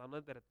 12 se nos da una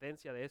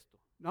advertencia de esto.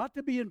 Not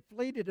to be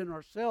inflated in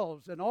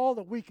ourselves and all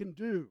that we can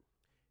do,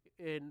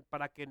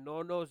 Para que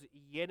no nos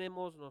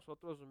llenemos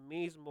nosotros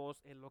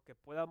mismos en lo que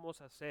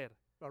podamos hacer,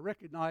 but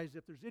recognize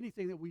if there's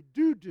anything that we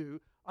do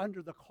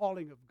under the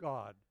calling of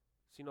God,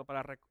 sino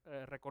para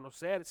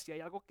reconocer si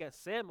hay algo que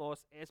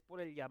hacemos es por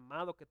el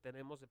llamado que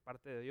tenemos de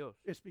parte de Dios.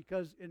 it's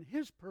because in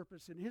his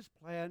purpose, in his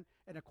plan,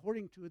 and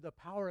according to the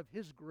power of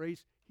his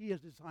grace, he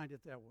has designed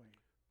it that way.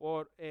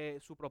 Por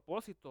su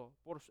propósito,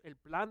 por el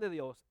plan de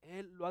Dios,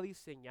 Él lo ha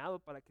diseñado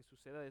para que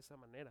suceda de esa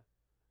manera.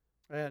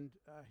 And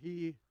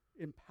he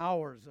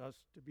empowers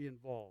us to be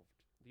involved.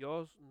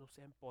 Dios nos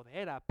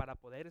empodera para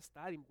poder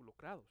estar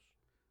involucrados.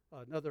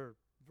 Another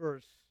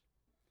verse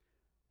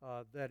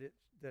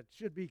that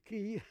should be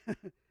key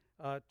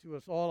to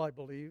us all, I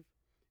believe,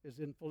 is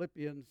in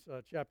Philippians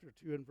chapter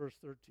 2 and verse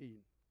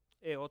 13.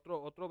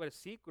 Otro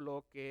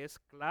versículo que es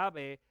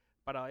clave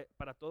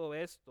para todo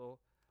esto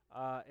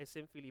es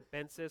en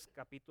Filipenses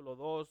capítulo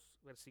 2,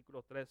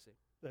 versículo 13.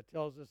 That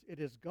tells us it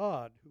is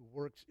God who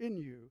works in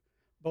you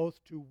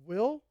both to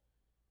will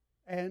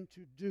and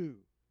to do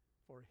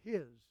for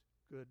his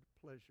good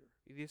pleasure.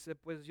 Y dice,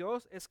 pues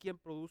Dios es quien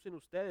produce en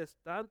ustedes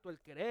tanto el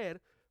querer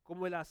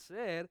como el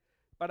hacer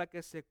para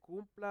que se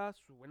cumpla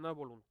su buena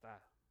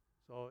voluntad.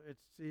 So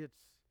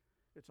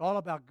it's all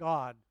about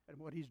God and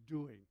what he's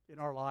doing in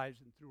our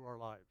lives and through our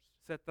lives.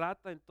 Se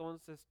trata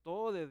entonces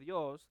todo de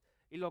Dios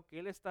y lo que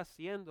Él está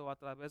haciendo a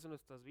través de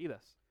nuestras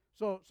vidas.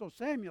 So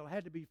Samuel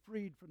had to be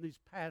freed from these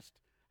past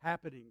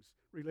happenings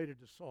related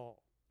to Saul.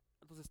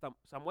 Entonces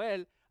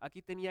Samuel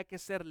aquí tenía que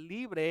ser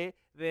libre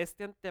de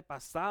este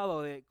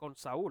antepasado con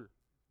Saúl.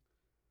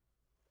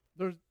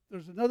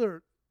 There's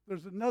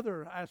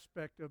another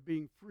aspect of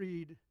being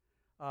freed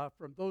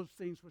from those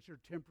things which are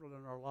temporal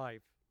in our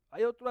life.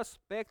 Hay otro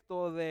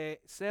aspecto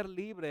de ser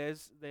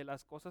libres de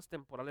las cosas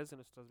temporales de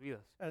nuestras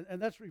vidas.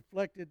 And that's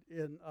reflected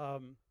in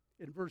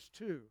verse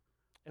 2.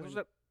 Eso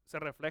When se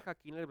refleja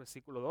aquí en el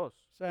versículo 2.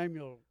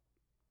 Samuel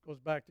goes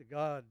back to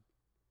God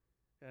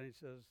and he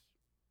says,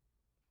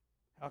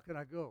 how can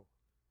I go?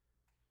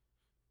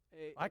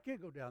 Eh, I can't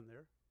go down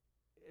there.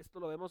 Esto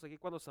lo vemos aquí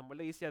cuando Samuel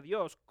le dice a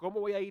Dios,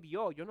 ¿cómo voy a ir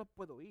yo? Yo no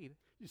puedo ir.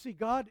 You see,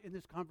 God in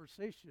this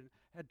conversation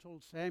had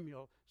told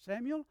Samuel,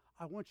 Samuel,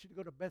 I want you to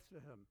go to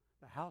Bethlehem,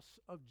 the house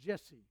of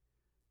Jesse,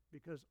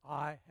 because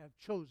I have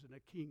chosen a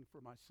king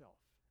for myself.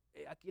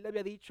 Aquí le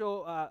había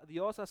dicho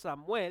Dios a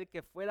Samuel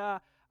que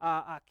fuera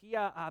aquí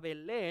a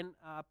Belén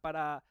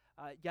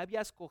ya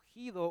había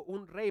escogido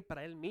un rey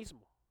para él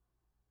mismo.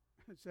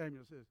 And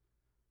Samuel says,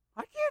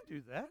 I can't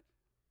do that.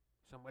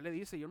 Samuel le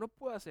dice, yo no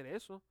puedo hacer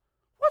eso.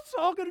 What's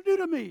all going to do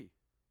to me?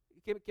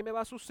 ¿Qué me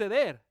va a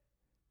suceder?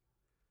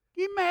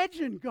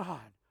 Imagine,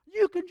 God.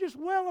 You can just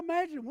well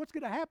imagine what's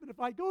going to happen if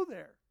I go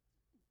there.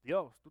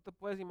 Dios, tú te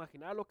puedes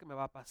imaginar lo que me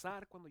va a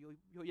pasar cuando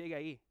yo llegue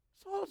ahí.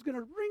 Saul's going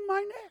to wring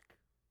my neck.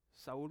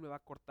 Saúl me va a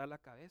cortar la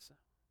cabeza.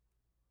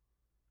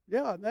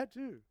 Yeah, and that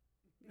too.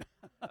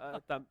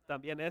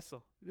 También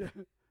eso.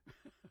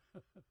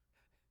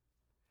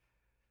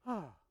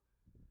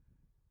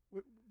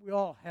 We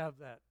all have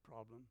that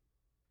problem.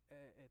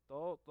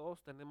 Todos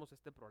tenemos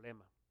este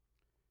problema.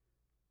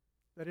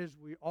 That is,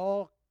 we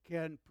all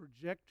can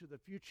project to the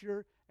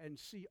future and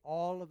see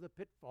all of the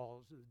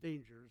pitfalls and the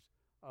dangers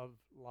of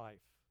life.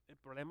 El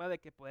problema de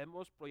que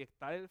podemos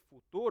proyectar el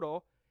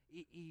futuro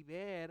y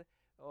ver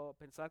o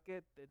pensar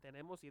que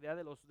tenemos idea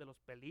de los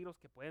peligros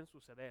que pueden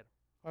suceder.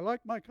 I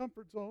like my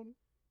comfort zone.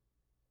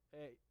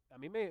 A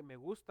mí me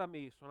gusta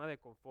mi zona de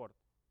confort.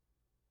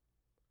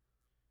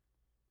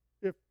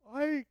 If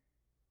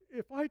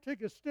I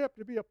take a step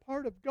to be a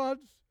part of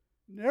God's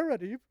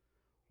narrative,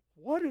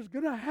 what is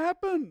going to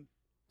happen?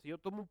 Si yo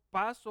tomo un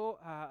paso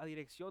a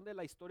dirección de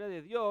la historia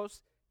de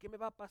Dios, ¿qué me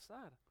va a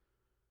pasar?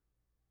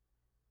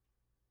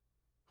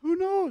 Who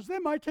knows? They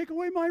might take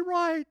away my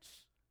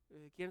rights.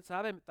 ¿Quién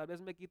sabe? Tal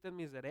vez me quiten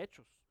mis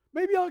derechos.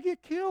 Maybe I'll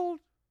get killed.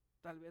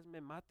 Tal vez me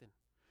maten.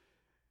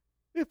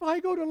 If I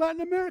go to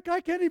Latin America,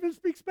 I can't even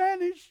speak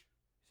Spanish.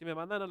 Si me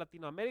mandan a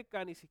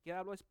Latinoamérica, ni siquiera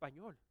hablo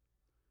español.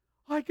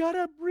 I got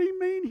to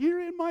remain here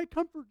in my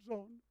comfort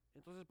zone.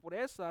 Entonces, por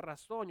esa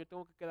razón, yo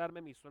tengo que quedarme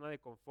en mi zona de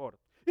confort.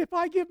 If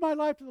I give my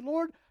life to the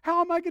Lord,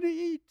 how am I going to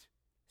eat?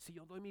 Si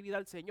yo doy mi vida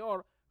al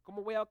Señor,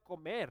 ¿cómo voy a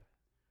comer?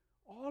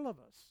 All of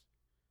us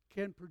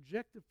can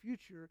project the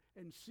future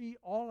and see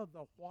all of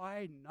the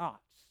why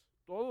nots.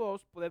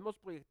 Todos podemos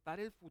proyectar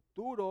el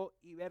futuro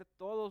y ver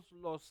todas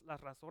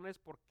las razones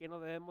por qué no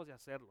debemos de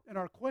hacerlo. And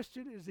our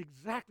question is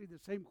exactly the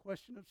same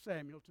question of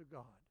Samuel to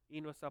God. Y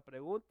nuestra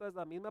pregunta es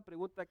la misma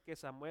pregunta que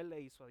Samuel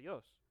le hizo a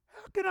Dios.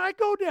 How can I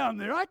go down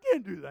there? I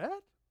can't do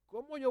that.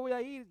 ¿Cómo yo voy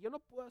a ir? Yo no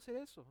puedo hacer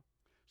eso.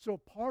 So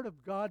part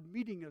of God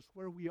meeting us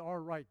where we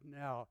are right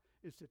now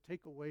is to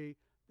take away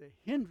the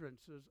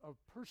hindrances of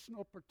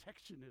personal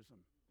protectionism.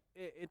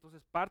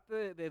 Entonces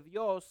parte de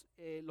Dios,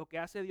 lo que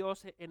hace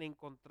Dios en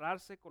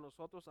encontrarse con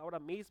nosotros ahora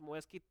mismo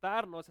es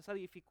quitarnos esa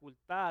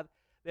dificultad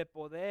de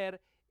poder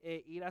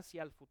ir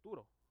hacia el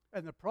futuro.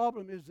 And the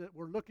problem is that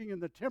we're looking in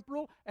the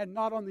temporal and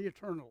not on the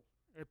eternal.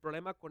 El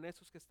problema con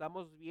eso es que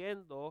estamos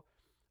viendo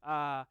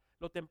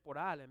lo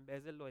temporal en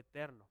vez de lo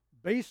eterno,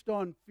 Based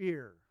on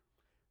fear.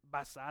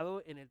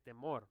 basado en el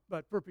temor.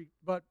 But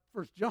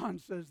First John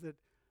says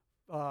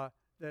that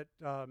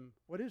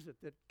what is it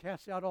that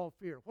casts out all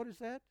fear? What is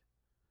that?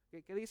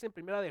 ¿Qué dice en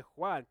primera de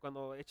Juan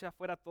cuando echa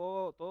fuera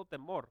todo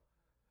temor?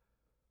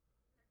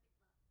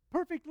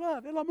 Perfect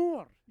love, el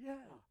amor. Yeah.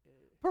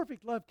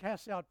 Perfect love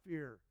casts out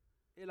fear.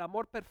 El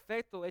amor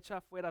perfecto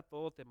echa fuera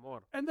todo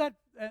temor. And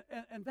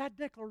that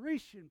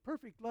declaration,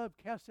 perfect love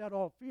casts out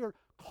all fear,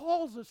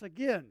 calls us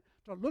again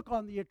to look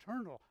on the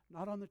eternal,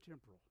 not on the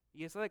temporal.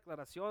 Y esa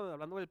declaración,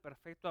 hablando del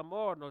perfecto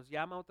amor, nos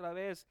llama otra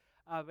vez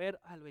a ver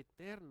a lo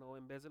eterno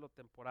en vez de lo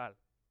temporal.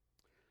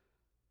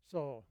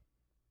 So,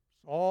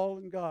 Saul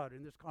and God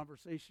in this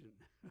conversation.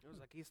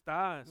 Entonces aquí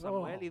está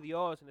Samuel y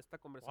Dios en esta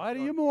Why do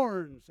you conversación.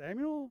 mourn,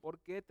 Samuel? ¿Por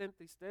qué te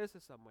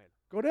entristeces, Samuel?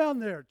 Go down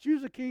there,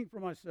 choose a king for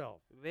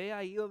myself. Ve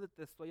ahí donde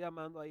te estoy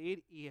llamando a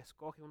ir y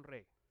escoge un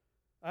rey.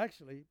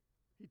 Actually,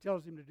 he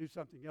tells him to do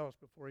something else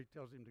before he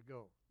tells him to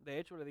go. De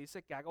hecho, le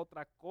dice que haga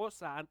otra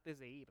cosa antes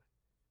de ir.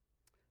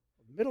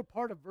 The middle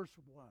part of verse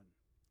 1.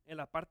 En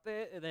la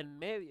parte en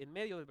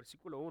medio del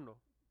versículo 1,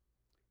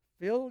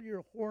 Fill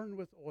your horn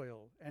with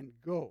oil and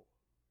go.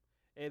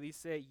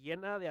 Dice,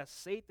 llena de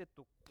aceite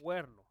tu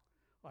cuerno.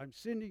 I'm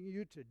sending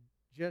you to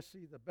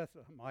Jesse the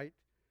Bethlehemite,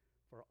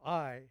 for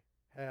I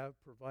have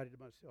provided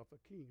myself a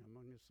king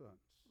among his sons.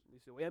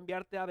 Dice, voy a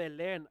enviarte a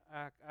Belén,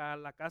 a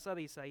la casa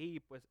de Isaí,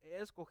 pues he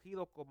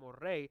escogido como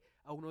rey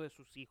a uno de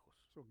sus hijos.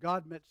 So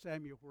God met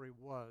Samuel where he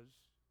was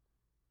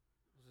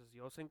Entonces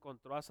Dios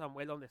encontró a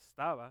Samuel donde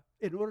estaba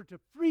in order to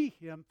free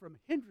him from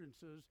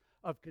hindrances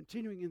of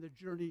continuing in the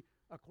journey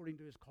according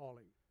to his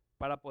calling.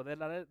 para poder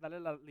darle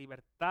la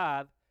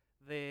libertad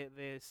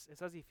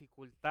esas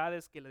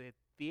dificultades que le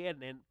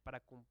detienen para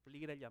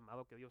cumplir el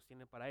llamado que Dios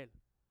tiene para él.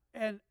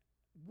 And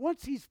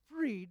once he's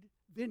freed,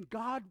 then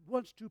God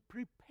wants to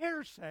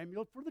prepare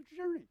Samuel for the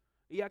journey.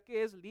 Y ya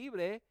que es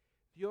libre,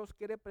 Dios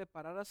quiere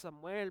preparar a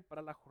Samuel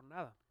para la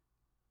jornada.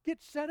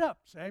 Get set up,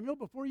 Samuel,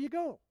 before you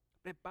go.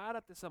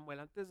 Prepárate, Samuel,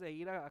 antes de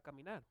ir a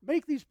caminar.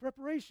 Make these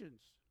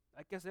preparations.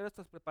 Hay que hacer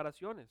estas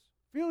preparaciones.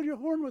 Fill your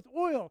horn with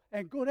oil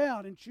and go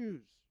down and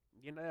choose.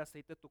 Llena de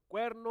aceite tu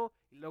cuerno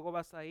y luego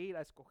vas a ir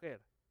a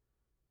escoger.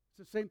 It's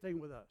the same thing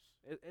with us.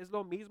 Es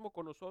lo mismo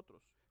con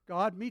nosotros,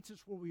 God meets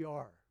us where we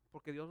are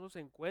porque Dios nos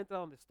encuentra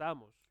donde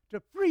estamos to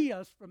free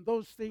us from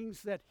those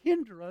things that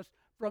hinder us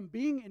from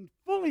being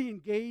fully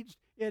engaged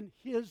in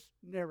his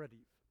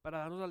narrative. para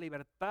darnos la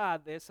libertad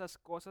de esas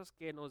cosas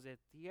que nos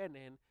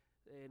detienen,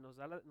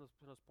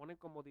 nos ponen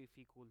como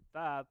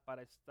dificultad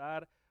para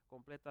estar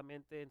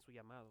completamente en su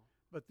llamado.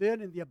 But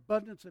then in the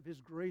abundance of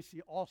his grace,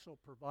 he also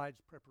provides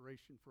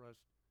preparation for us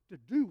to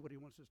do what he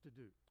wants us to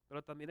do.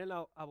 Pero también en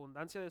la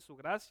abundancia de su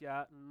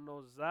gracia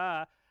nos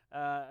da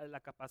la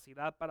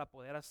capacidad para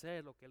poder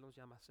hacer lo que Él nos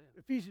llama a hacer.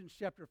 Ephesians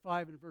chapter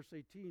 5 and verse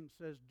 18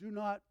 says, do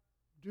not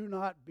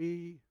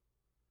be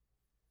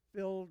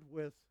filled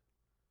with,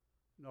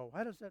 no,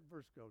 how does that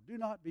verse go? Do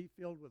not be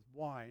filled with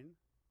wine,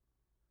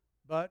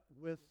 but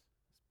with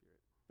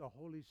the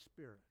Holy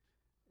Spirit.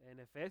 En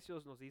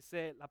Efesios nos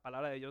dice la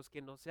palabra de Dios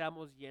que no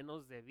seamos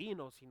llenos de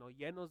vino, sino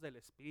llenos del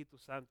Espíritu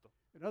Santo.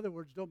 In other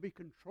words, don't be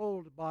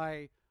controlled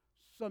by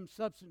some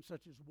substance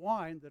such as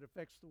wine that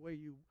affects the way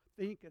you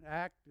think and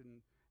act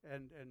and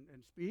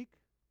speak,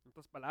 En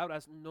otras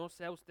palabras, no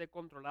sea usted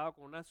controlado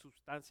con una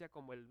sustancia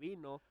como el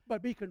vino,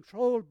 but be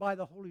controlled by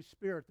the Holy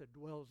Spirit that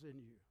dwells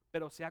in you.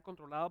 pero sea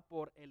controlado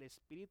por el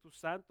Espíritu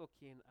Santo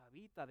quien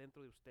habita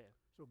dentro de usted.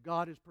 So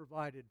God has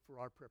provided for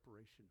our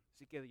preparation.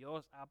 Así que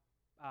Dios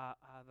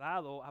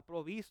ha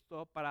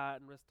provisto para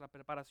nuestra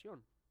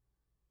preparación.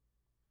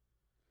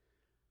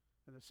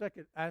 And the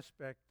second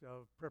aspect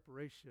of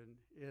preparation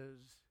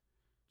is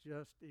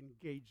just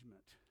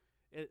engagement.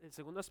 El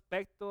segundo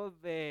aspecto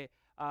de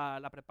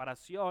la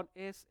preparación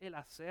es el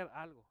hacer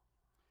algo.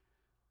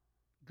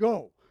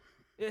 Go.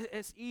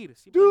 Es ir, Do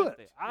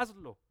simplemente, it.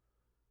 hazlo.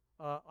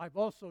 I've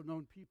also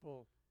known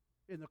people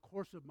in the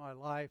course of my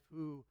life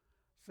who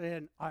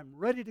saying, I'm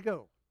ready to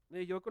go,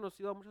 Yo he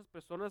conocido a muchas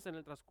personas en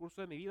el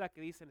transcurso de mi vida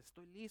que dicen,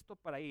 estoy listo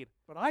para ir,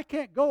 but I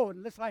can't go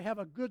unless I have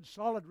a good,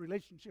 solid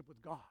relationship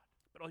with God.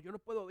 pero yo no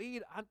puedo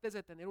ir antes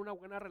de tener una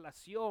buena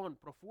relación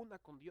profunda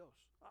con Dios.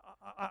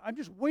 I'm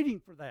just waiting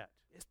for that.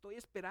 Estoy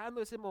esperando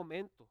ese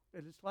momento.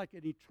 And it's like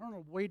an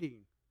eternal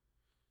waiting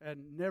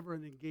and never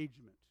an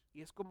engagement.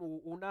 Y es como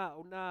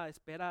una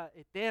espera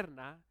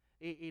eterna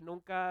y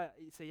nunca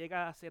se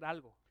llega a hacer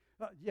algo.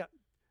 Yeah,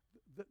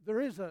 there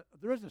is a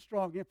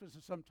strong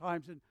emphasis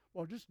sometimes in,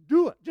 well, just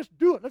do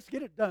it, let's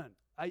get it done.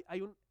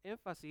 Hay un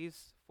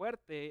énfasis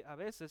fuerte a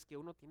veces que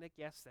uno tiene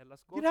que hacer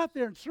las Get out cosas.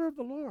 there and serve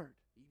the Lord.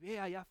 Y ve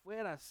allá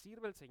afuera,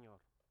 sirve al Señor.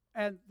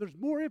 And there's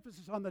more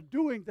emphasis on the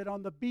doing than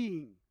on the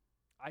being.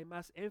 Hay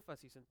más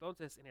énfasis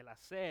entonces en el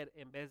hacer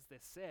en vez de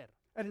ser.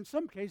 And in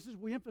some cases,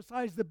 we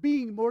emphasize the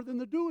being more than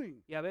the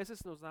doing. Y a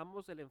veces nos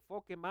damos el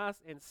enfoque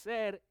más en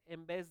ser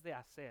en vez de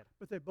hacer.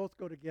 But they both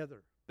go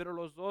together. Pero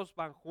los dos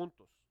van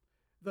juntos.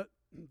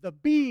 The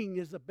being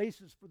is the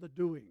basis for the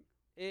doing.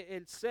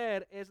 El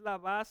ser es la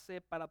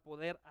base para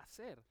poder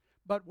hacer.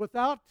 But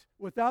without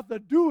the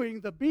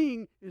doing, the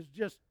being is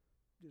just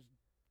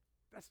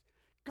that's,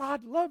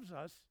 God loves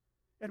us.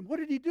 And what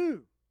did he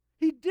do?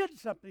 He did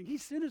something. He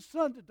sent his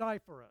son to die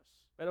for us.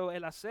 Pero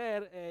el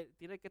hacer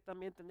tiene que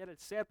también tener el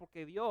ser,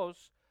 porque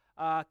Dios,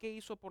 ¿qué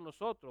hizo por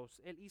nosotros?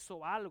 Él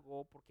hizo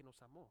algo porque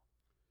nos amó.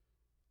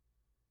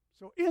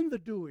 So in the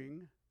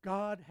doing,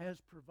 God has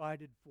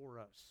provided for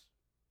us.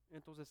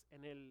 Entonces,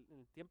 en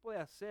el tiempo de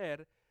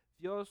hacer,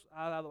 Dios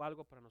ha dado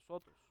algo para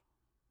nosotros.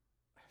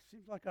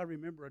 Seems like I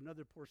remember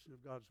another portion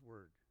of God's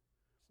word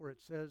where it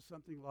says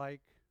something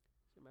like,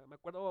 Me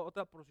acuerdo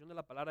otra porción de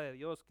la palabra de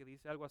Dios que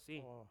dice algo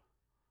así.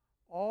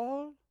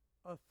 all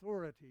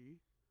authority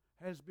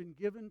has been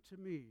given to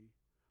me,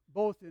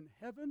 both in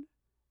heaven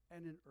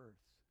and in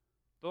earth.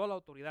 Toda la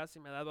autoridad se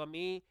me ha dado a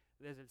mí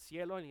desde el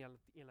cielo y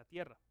en la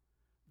tierra.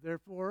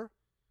 Therefore,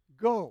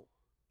 go,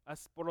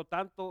 Por lo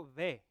tanto,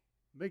 ve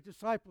make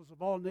disciples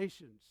of all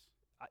nations.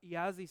 y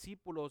haz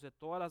discípulos de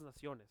todas las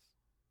naciones.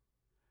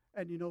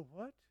 And you know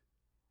what?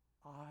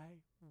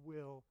 I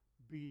will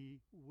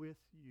be with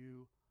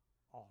you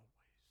always.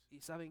 ¿Y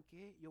saben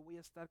qué? Yo voy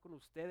a estar con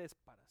ustedes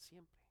para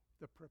siempre.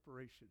 The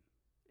preparation.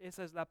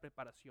 Esa es la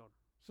preparación.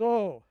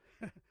 So,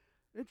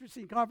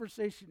 interesting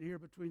conversation here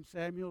between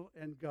Samuel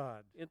and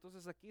God.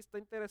 Entonces aquí está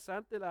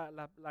interesante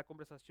la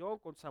conversación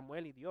con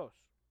Samuel y Dios.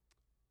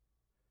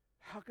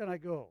 How can I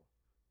go?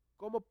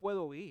 ¿Cómo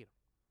puedo ir?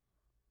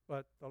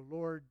 But the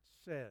Lord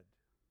said,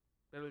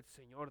 Pero el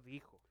Señor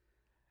dijo.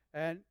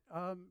 and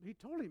he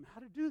told him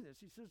how to do this.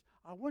 He says,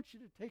 I want you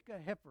to take a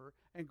heifer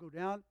and go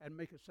down and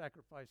make a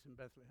sacrifice in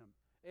Bethlehem.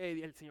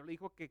 El Señor le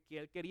dijo que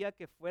él quería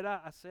que fuera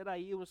a hacer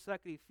ahí un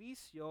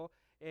sacrificio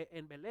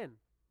en Belén.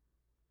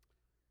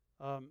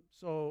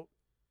 So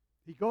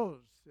he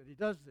goes and he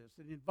does this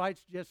and he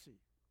invites Jesse.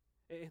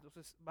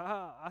 Entonces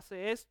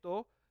hace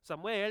esto,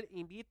 Samuel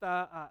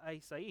invita a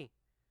Isaí.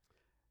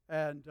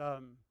 And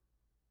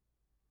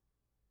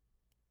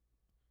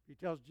he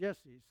tells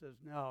Jesse, he says,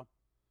 now,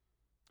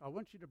 I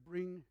want you to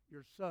bring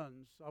your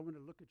sons. I want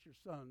to look at your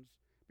sons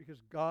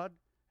because God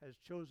has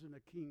chosen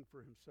a king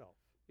for himself.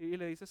 Y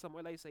le dice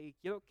Samuel a Isaí,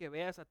 quiero que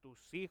veas a tus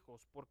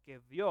hijos porque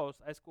Dios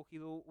ha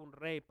escogido un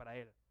rey para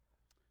él.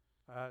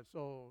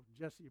 So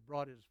Jesse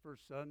brought his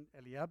first son,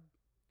 Eliab,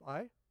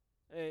 by.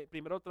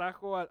 Primero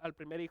trajo al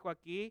primer hijo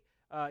aquí,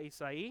 a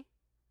Isaí.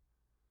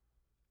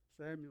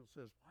 Samuel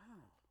says,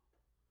 wow,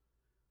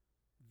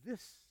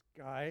 this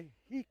guy,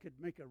 he could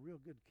make a real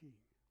good king.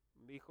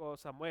 Dijo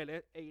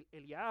Samuel,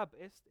 Eliab,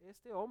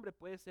 este hombre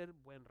puede ser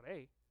buen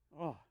rey.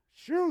 Oh,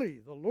 surely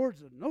the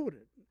Lord's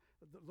anointed.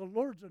 The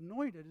Lord's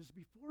anointed is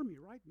before me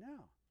right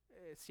now.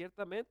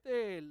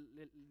 Ciertamente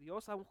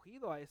Dios ha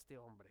ungido a este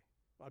hombre.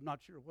 I'm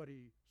not sure what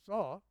he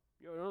saw.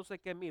 Yo no sé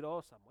qué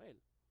miró Samuel.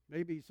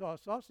 Maybe he saw a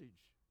sausage.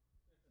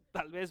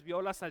 Tal vez vio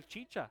la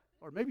salchicha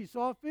Or maybe he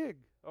saw a fig.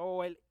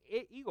 o el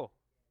higo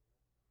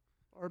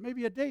Or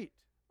maybe a date.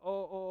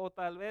 o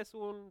tal vez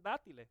un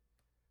dátile.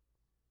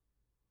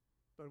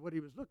 But what he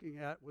was looking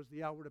at was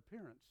the outward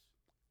appearance,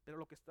 Pero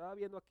lo que estaba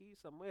viendo aquí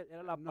Samuel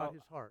era la not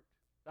his heart.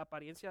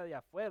 apariencia de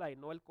afuera y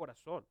no el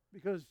corazón.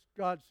 Because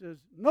God says,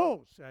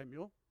 no,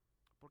 Samuel,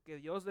 Porque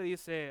Dios le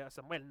dice a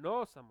Samuel,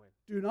 no Samuel,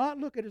 do not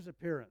look at his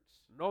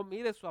appearance no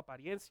mires su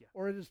apariencia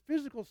or at his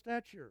physical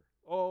stature,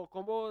 o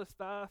cómo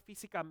está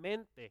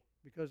físicamente.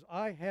 because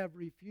I have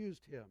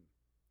refused him.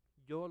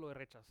 Yo lo he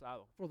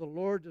rechazado. For the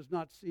Lord does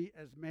not see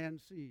as man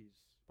sees.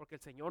 Porque el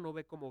Señor no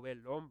ve como ve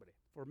el hombre.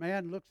 For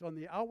man looks on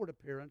the outward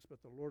appearance,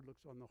 but the Lord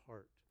looks on the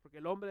heart. Porque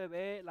el hombre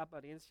ve la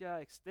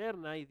apariencia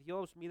externa y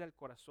Dios mira el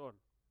corazón.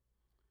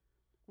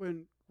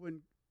 When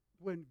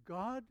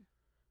God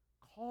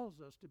calls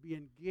us to be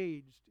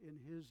engaged in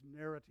his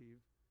narrative,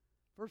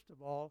 first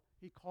of all,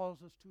 he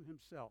calls us to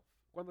himself.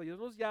 Cuando Dios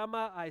nos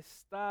llama a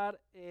estar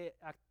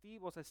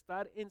activos, a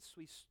estar en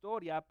su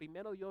historia,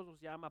 primero Dios nos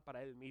llama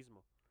para Él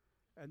mismo.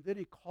 And then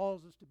he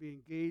calls us to be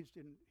engaged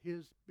in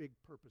his big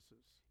purposes.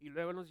 Y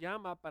luego nos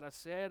llama para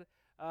ser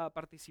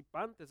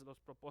participantes de los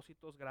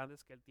propósitos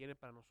grandes que Él tiene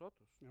para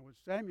nosotros. Now, when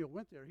Samuel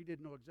went there, he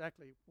didn't know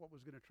exactly what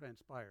was going to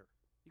transpire.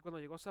 Y cuando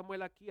llegó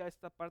Samuel aquí a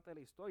esta parte de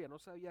la historia, no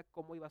sabía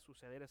cómo iba a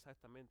suceder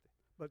exactamente.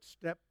 But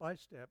step by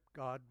step,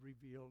 God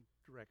revealed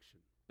direction.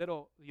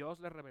 Pero Dios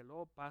le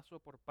reveló paso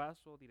por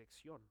paso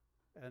dirección.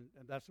 And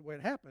that's the way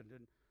it happened.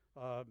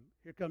 And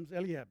here comes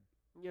Eliab.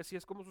 Y así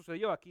es como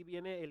sucedió. Aquí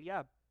viene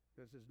Eliab.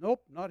 He says,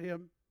 nope, not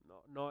him.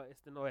 No,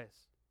 este no es.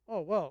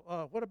 Oh, well,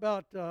 what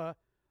about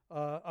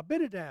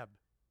Abinadab?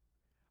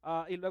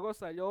 Y luego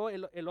salió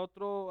el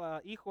otro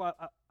hijo,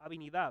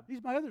 Abinadab.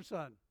 He's my other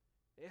son.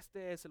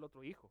 Este es el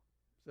otro hijo.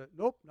 Said,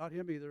 nope, not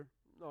him either.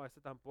 No, este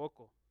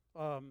tampoco.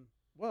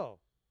 Well,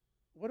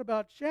 what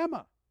about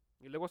Shammah?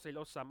 Y luego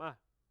salió Samá.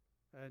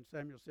 And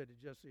Samuel said to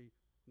Jesse,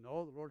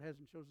 no, the Lord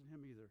hasn't chosen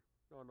him either.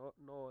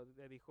 No,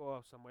 le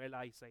dijo Samuel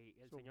a Isaí,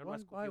 el So Señor no ha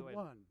one by escogido a él.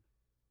 one,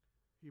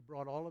 he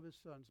brought all of his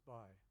sons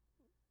by.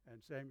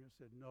 And Samuel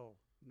said, no,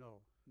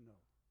 no, no.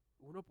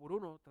 Uno por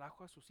uno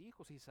trajo a sus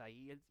hijos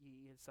Isaí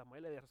y el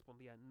Samuel le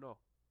respondía, no.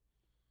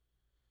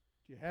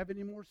 Do you have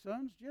any more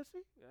sons,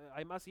 Jesse?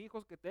 ¿Hay más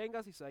hijos que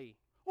tengas, Isaí?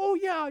 Oh,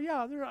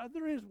 yeah,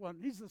 there is one.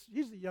 He's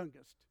the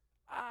youngest.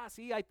 Ah,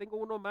 sí, ahí tengo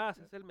uno más,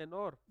 es el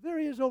menor. There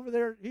he is over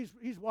there.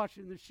 He's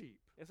watching the sheep.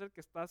 Es el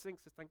que se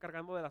está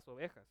encargando de las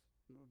ovejas.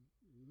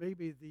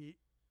 Maybe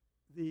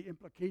the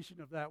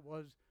implication of that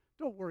was,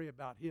 don't worry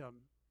about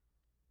him.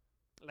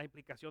 La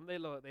implicación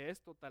de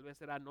esto tal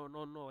vez era, no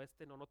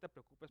te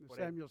preocupes And por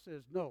él. Samuel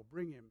says, no,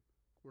 bring him.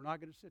 We're not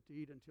going to sit to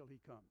eat until he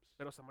comes.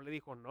 Pero Samuel le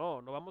dijo,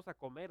 no vamos a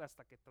comer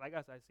hasta que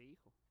traigas a ese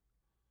hijo.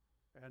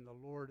 And the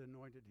Lord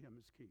anointed him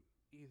as king,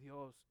 Y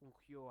Dios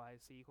ungió a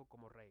ese hijo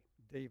como rey,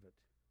 David.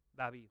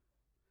 David.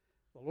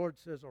 The Lord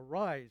says,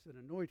 arise and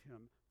anoint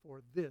him,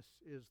 for this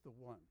is the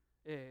one.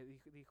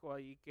 Dijo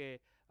ahí que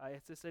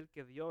este es el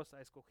que Dios ha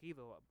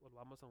escogido, lo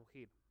vamos a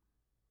ungir.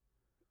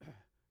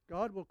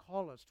 God will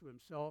call us to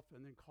himself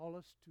and then call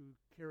us to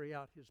carry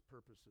out his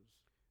purposes.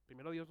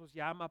 Primero Dios nos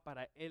llama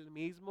para Él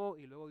mismo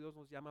y luego Dios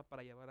nos llama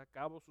para llevar a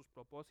cabo sus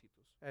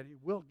propósitos. And he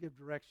will give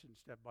direction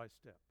step by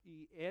step.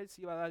 Y Él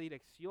sí va a dar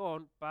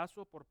dirección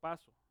paso por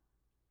paso.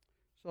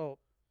 So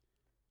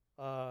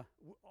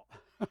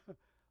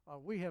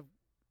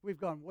we've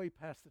gone way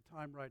past the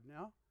time right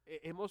now,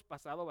 Hemos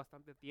pasado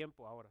bastante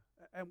tiempo ahora.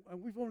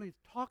 and we've only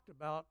talked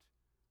about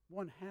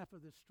one half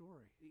of this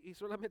story. Y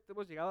solamente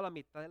hemos llegado a la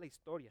mitad de la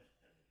historia.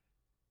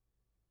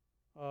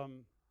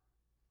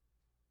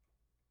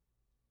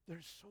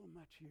 There's so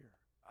much here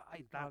Hay,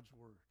 in tan- God's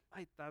word.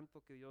 hay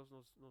tanto que Dios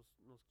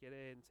nos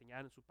quiere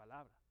enseñar en su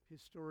palabra.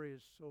 His story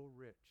is so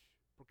rich.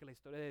 Porque la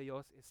historia de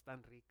Dios es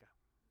tan rica.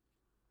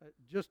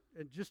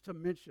 Just to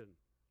mention,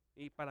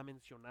 Y para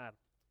mencionar,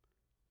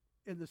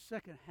 in the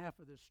second half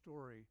of this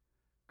story,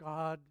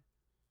 God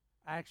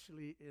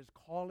actually is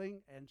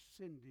calling and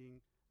sending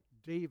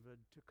David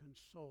to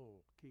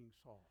console King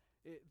Saul.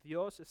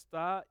 Dios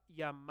está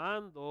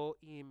llamando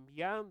y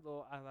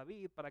enviando a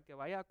David para que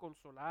vaya a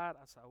consolar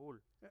a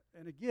Saúl.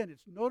 And again,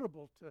 it's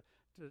notable to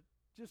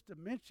just to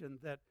mention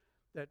that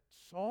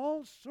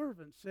Saul's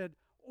servant said,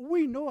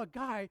 "We know a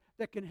guy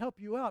that can help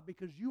you out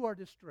because you are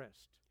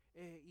distressed."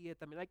 Y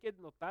también hay que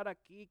notar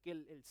aquí que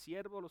el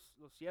siervo,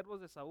 los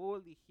siervos de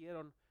Saúl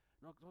dijeron,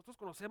 "No, nosotros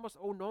conocemos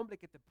a un hombre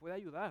que te puede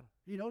ayudar.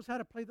 He knows how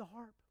to play the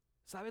harp.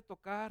 Sabe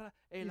tocar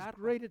el He's arpa,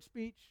 great at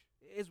speech.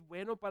 es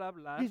bueno para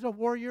hablar, He's a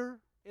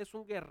warrior. es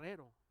un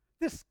guerrero.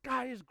 This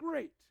guy is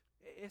great."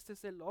 Este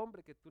es el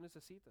hombre que tú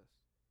necesitas."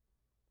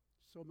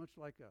 So much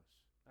like us.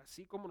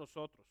 Así como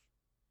nosotros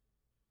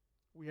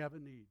We have a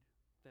need.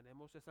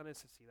 tenemos esa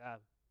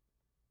necesidad.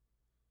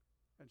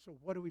 And so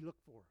what do we look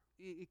for?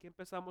 ¿Y qué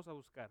empezamos a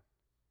buscar?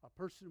 A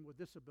person with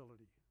this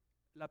ability,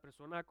 La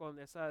persona con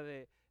esa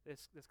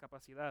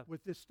discapacidad,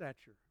 with this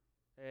stature,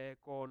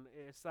 con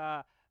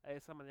esa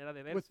manera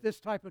de with verse, this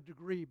type of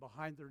degree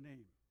behind their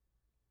name.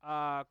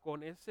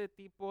 con ese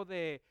tipo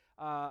de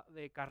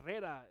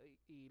carrera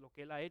y lo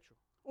que él ha hecho.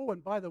 Oh,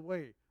 and by the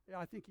way,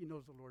 I think he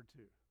knows the Lord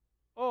too.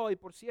 Oh, y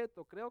por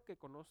cierto, creo que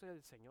conoce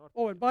al Señor.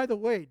 Oh, and by the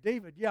way,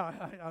 David,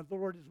 yeah, the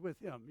Lord is with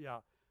him,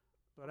 yeah.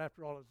 But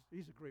after all,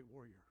 he's a great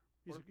warrior.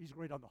 He's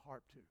great on the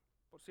harp too.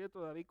 Por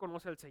cierto, David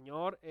conoce al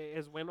Señor,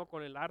 es bueno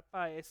con el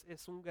arpa,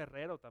 es un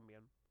guerrero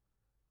también.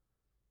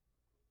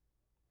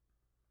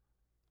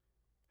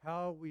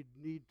 How we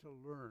need to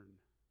learn,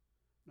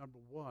 number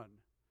one,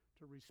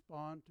 to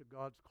respond to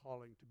God's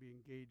calling to be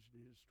engaged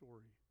in his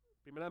story.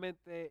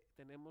 Primeramente,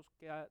 tenemos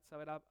que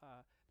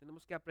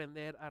tenemos que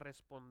aprender a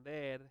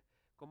responder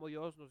cómo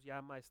Dios nos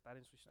llama a estar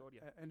en su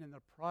historia. And in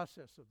the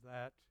process of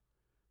that,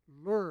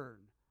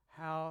 learn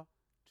how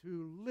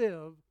to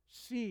live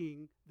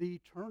seeing the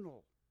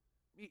eternal.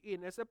 Y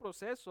en ese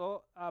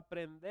proceso,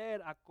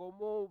 aprender a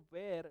cómo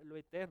ver lo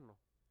eterno.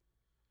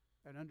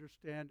 And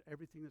understand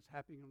everything that's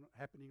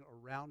happening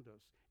around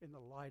us in the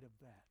light of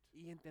that.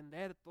 Y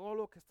entender todo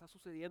lo que está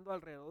sucediendo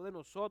alrededor de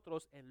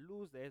nosotros en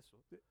luz de eso.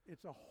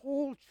 It's a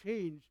whole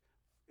change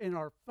in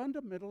our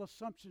fundamental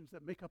assumptions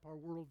that make up our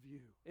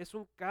worldview. Es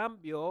un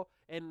cambio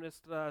en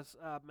nuestras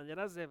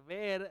maneras de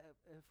ver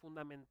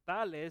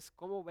fundamentales,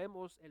 cómo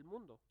vemos el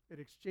mundo. It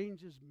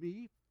exchanges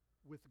me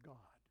with God.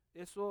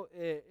 Eso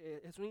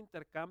es un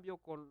intercambio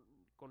con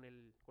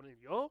el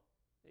yo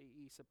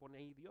y se pone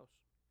ahí Dios.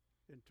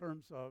 In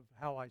terms of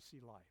how I see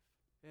life.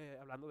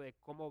 Hablando de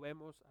cómo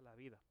vemos a la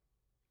vida.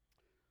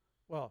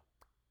 Well,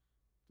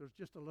 there's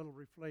just a little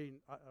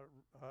refrain,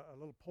 a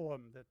little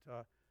poem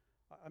that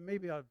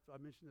maybe I've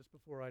mentioned this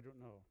before, I don't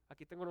know.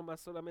 Aquí tengo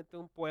nomás solamente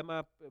un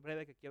poema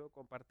breve que quiero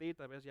compartir,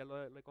 tal vez ya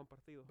lo he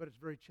compartido. But it's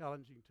very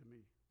challenging to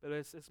me. Pero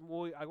es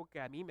muy algo que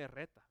a mí me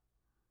reta.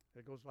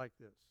 It goes like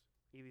this.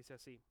 Y dice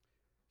así: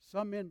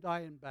 Some men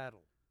die in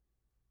battle.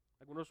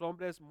 algunos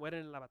hombres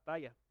mueren en la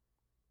batalla.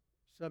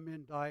 Some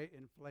men die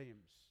in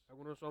flames.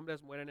 Algunos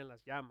hombres mueren en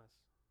las llamas.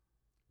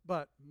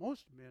 But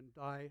most men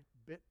die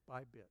bit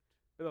by bit.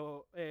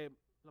 Pero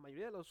la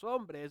mayoría de los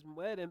hombres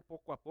mueren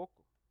poco a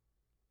poco,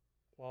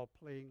 While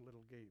playing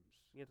little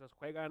games. mientras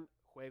juegan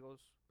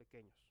juegos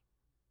pequeños.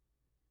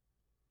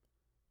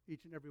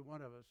 Each and every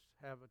one of us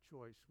have a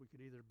choice. We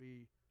can either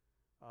be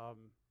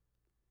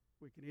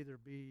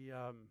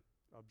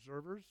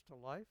observers to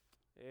life,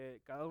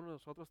 Cada uno de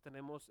nosotros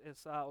tenemos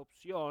esa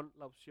opción,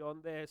 la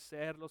opción de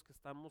ser los que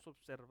estamos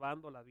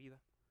observando la vida,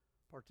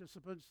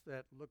 participants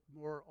that look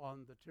more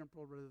on the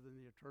temporal rather than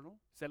the eternal,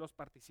 ser los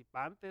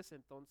participantes,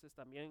 entonces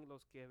también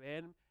los que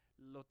ven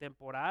lo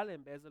temporal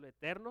en vez de lo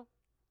eterno,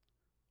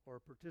 or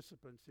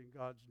participants in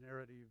God's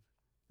narrative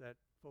that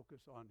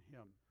focus on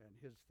Him and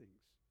His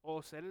things.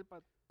 o ser el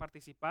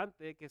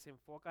participante que se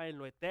enfoca en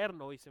lo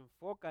eterno y se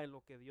enfoca en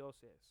lo que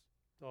Dios es.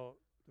 So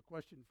the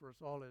question for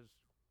us all is,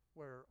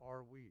 where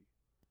are we?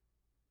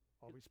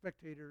 Are we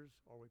spectators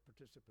or are we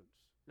participants?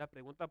 La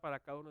pregunta para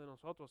cada uno de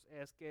nosotros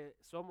es que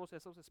 ¿somos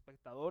esos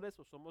espectadores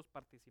o somos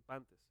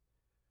participantes?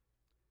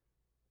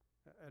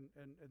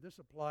 And this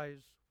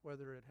applies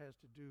whether it has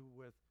to do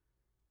with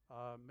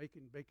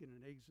making bacon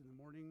and eggs in the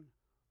morning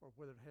or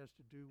whether it has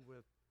to do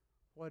with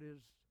what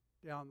is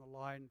down the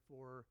line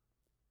for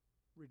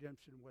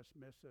Redemption West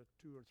Mesa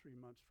 2 or 3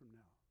 months from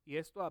now. Y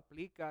esto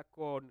aplica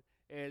con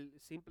el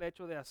simple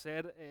hecho de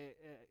hacer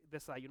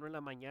desayuno en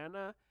la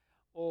mañana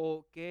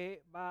o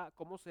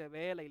cómo se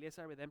ve la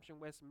iglesia Redemption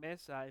West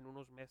Mesa en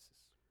unos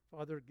meses.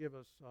 Father, give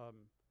us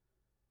from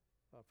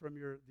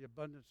the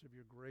abundance of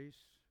your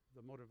grace,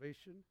 the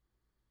motivation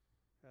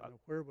and the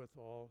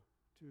wherewithal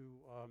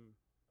to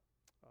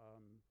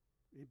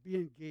be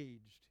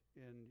engaged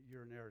in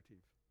your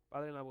narrative.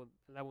 Padre, en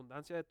la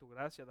abundancia de tu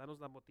gracia, danos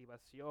la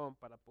motivación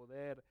para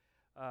poder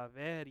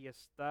ver y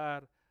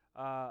estar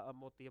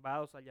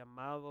motivados al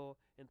llamado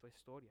en tu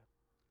historia.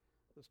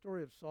 The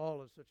story of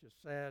Saul is such a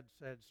sad,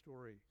 sad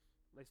story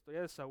La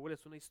historia de Saúl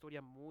es una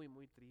historia muy,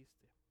 muy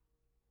triste,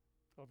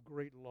 of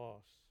great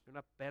loss. de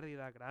una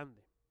pérdida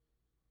grande.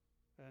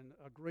 And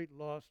a great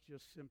loss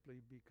just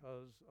simply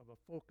because of a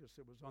focus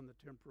that was on the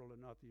temporal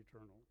and not the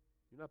eternal.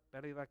 Y una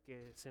pérdida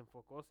que se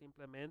enfocó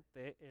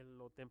simplemente en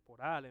lo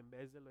temporal en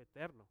vez de lo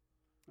eterno.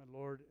 And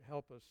Lord,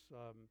 help us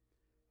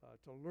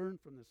to learn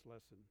from this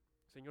lesson,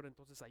 Señor,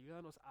 entonces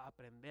ayúdanos a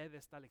aprender de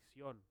esta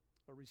lección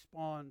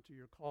respond to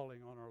your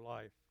calling on our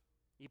life,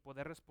 y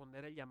poder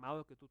responder el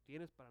llamado que tú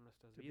tienes para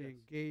nuestras to be vidas,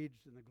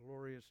 engaged in the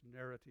glorious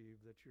narrative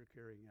that you're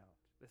carrying out.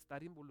 de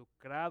estar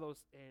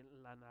involucrados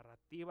en la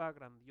narrativa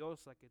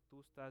grandiosa que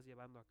tú estás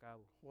llevando a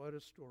cabo. What a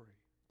story.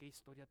 Qué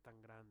historia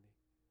tan grande.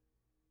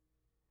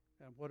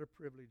 And what a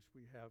privilege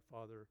we have,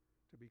 Father,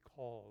 to be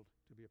called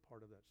to be a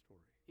part of that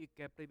story. Y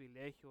qué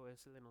privilegio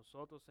es el de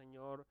nosotros,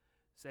 Señor,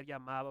 ser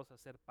llamados a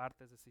ser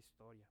partes de esa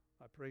historia.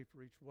 I pray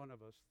for each one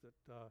of us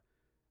that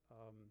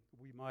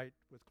we might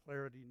with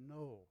clarity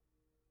know,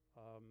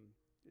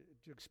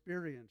 to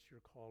experience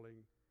your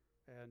calling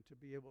and to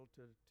be able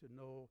to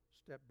know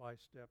step by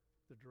step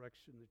the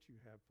direction that you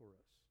have for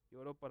us. Yo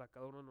oro para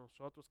cada uno de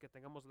nosotros que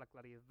tengamos la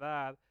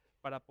claridad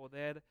para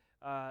poder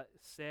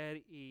ser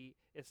y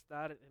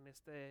estar en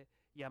este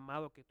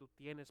llamado que tú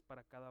tienes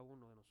para cada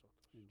uno de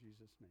nosotros. In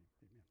Jesus' name,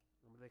 amen.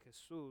 En nombre de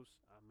Jesús,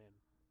 amén.